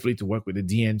know, hopefully to work with the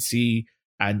DNC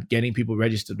and getting people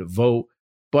registered to vote.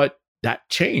 But that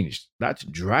changed. That's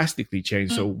drastically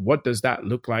changed. So what does that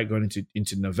look like going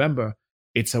into November?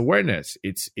 It's awareness.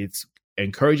 It's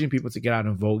encouraging people to get out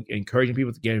and vote, encouraging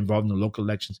people to get involved in the local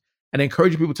elections, and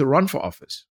encouraging people to run for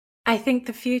office. I think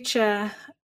the future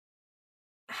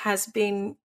has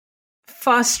been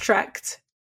fast-tracked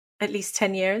at least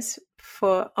 10 years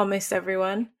for almost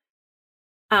everyone.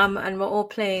 And we're all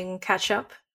playing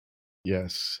catch-up.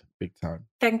 Yes, big time.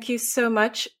 Thank you so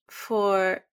much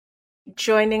for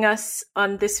joining us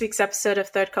on this week's episode of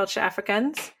Third Culture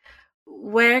Africans.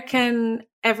 Where can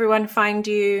everyone find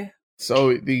you?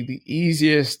 So the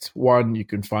easiest one you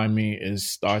can find me is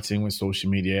starting with social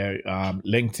media.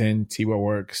 LinkedIn, Tiwa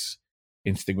Works.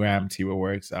 Instagram, Tiwa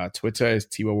Works. Twitter is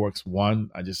Tiwa Works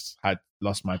 1. I just had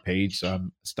lost my page, so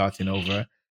I'm starting over.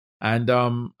 And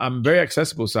I'm very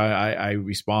accessible, so I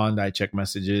respond, I check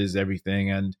messages, everything.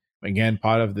 And again,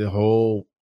 part of the whole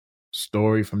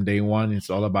story from day one, it's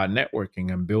all about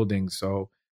networking and building. So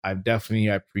I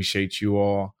appreciate you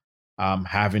all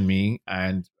having me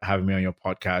on your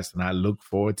podcast. And I look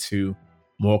forward to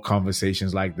more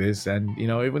conversations like this and, you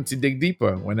know, even to dig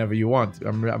deeper whenever you want.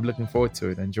 I'm looking forward to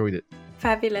it. I enjoyed it.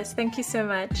 Fabulous. Thank you so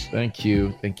much. Thank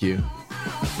you.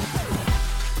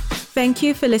 Thank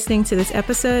you for listening to this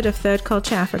episode of Third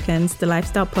Culture Africans, the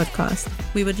Lifestyle Podcast.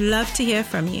 We would love to hear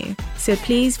from you. So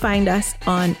please find us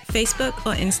on Facebook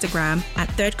or Instagram at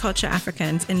Third Culture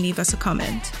Africans and leave us a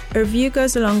comment. A review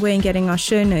goes a long way in getting our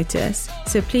show noticed.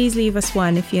 So please leave us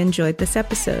one if you enjoyed this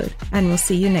episode, and we'll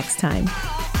see you next time.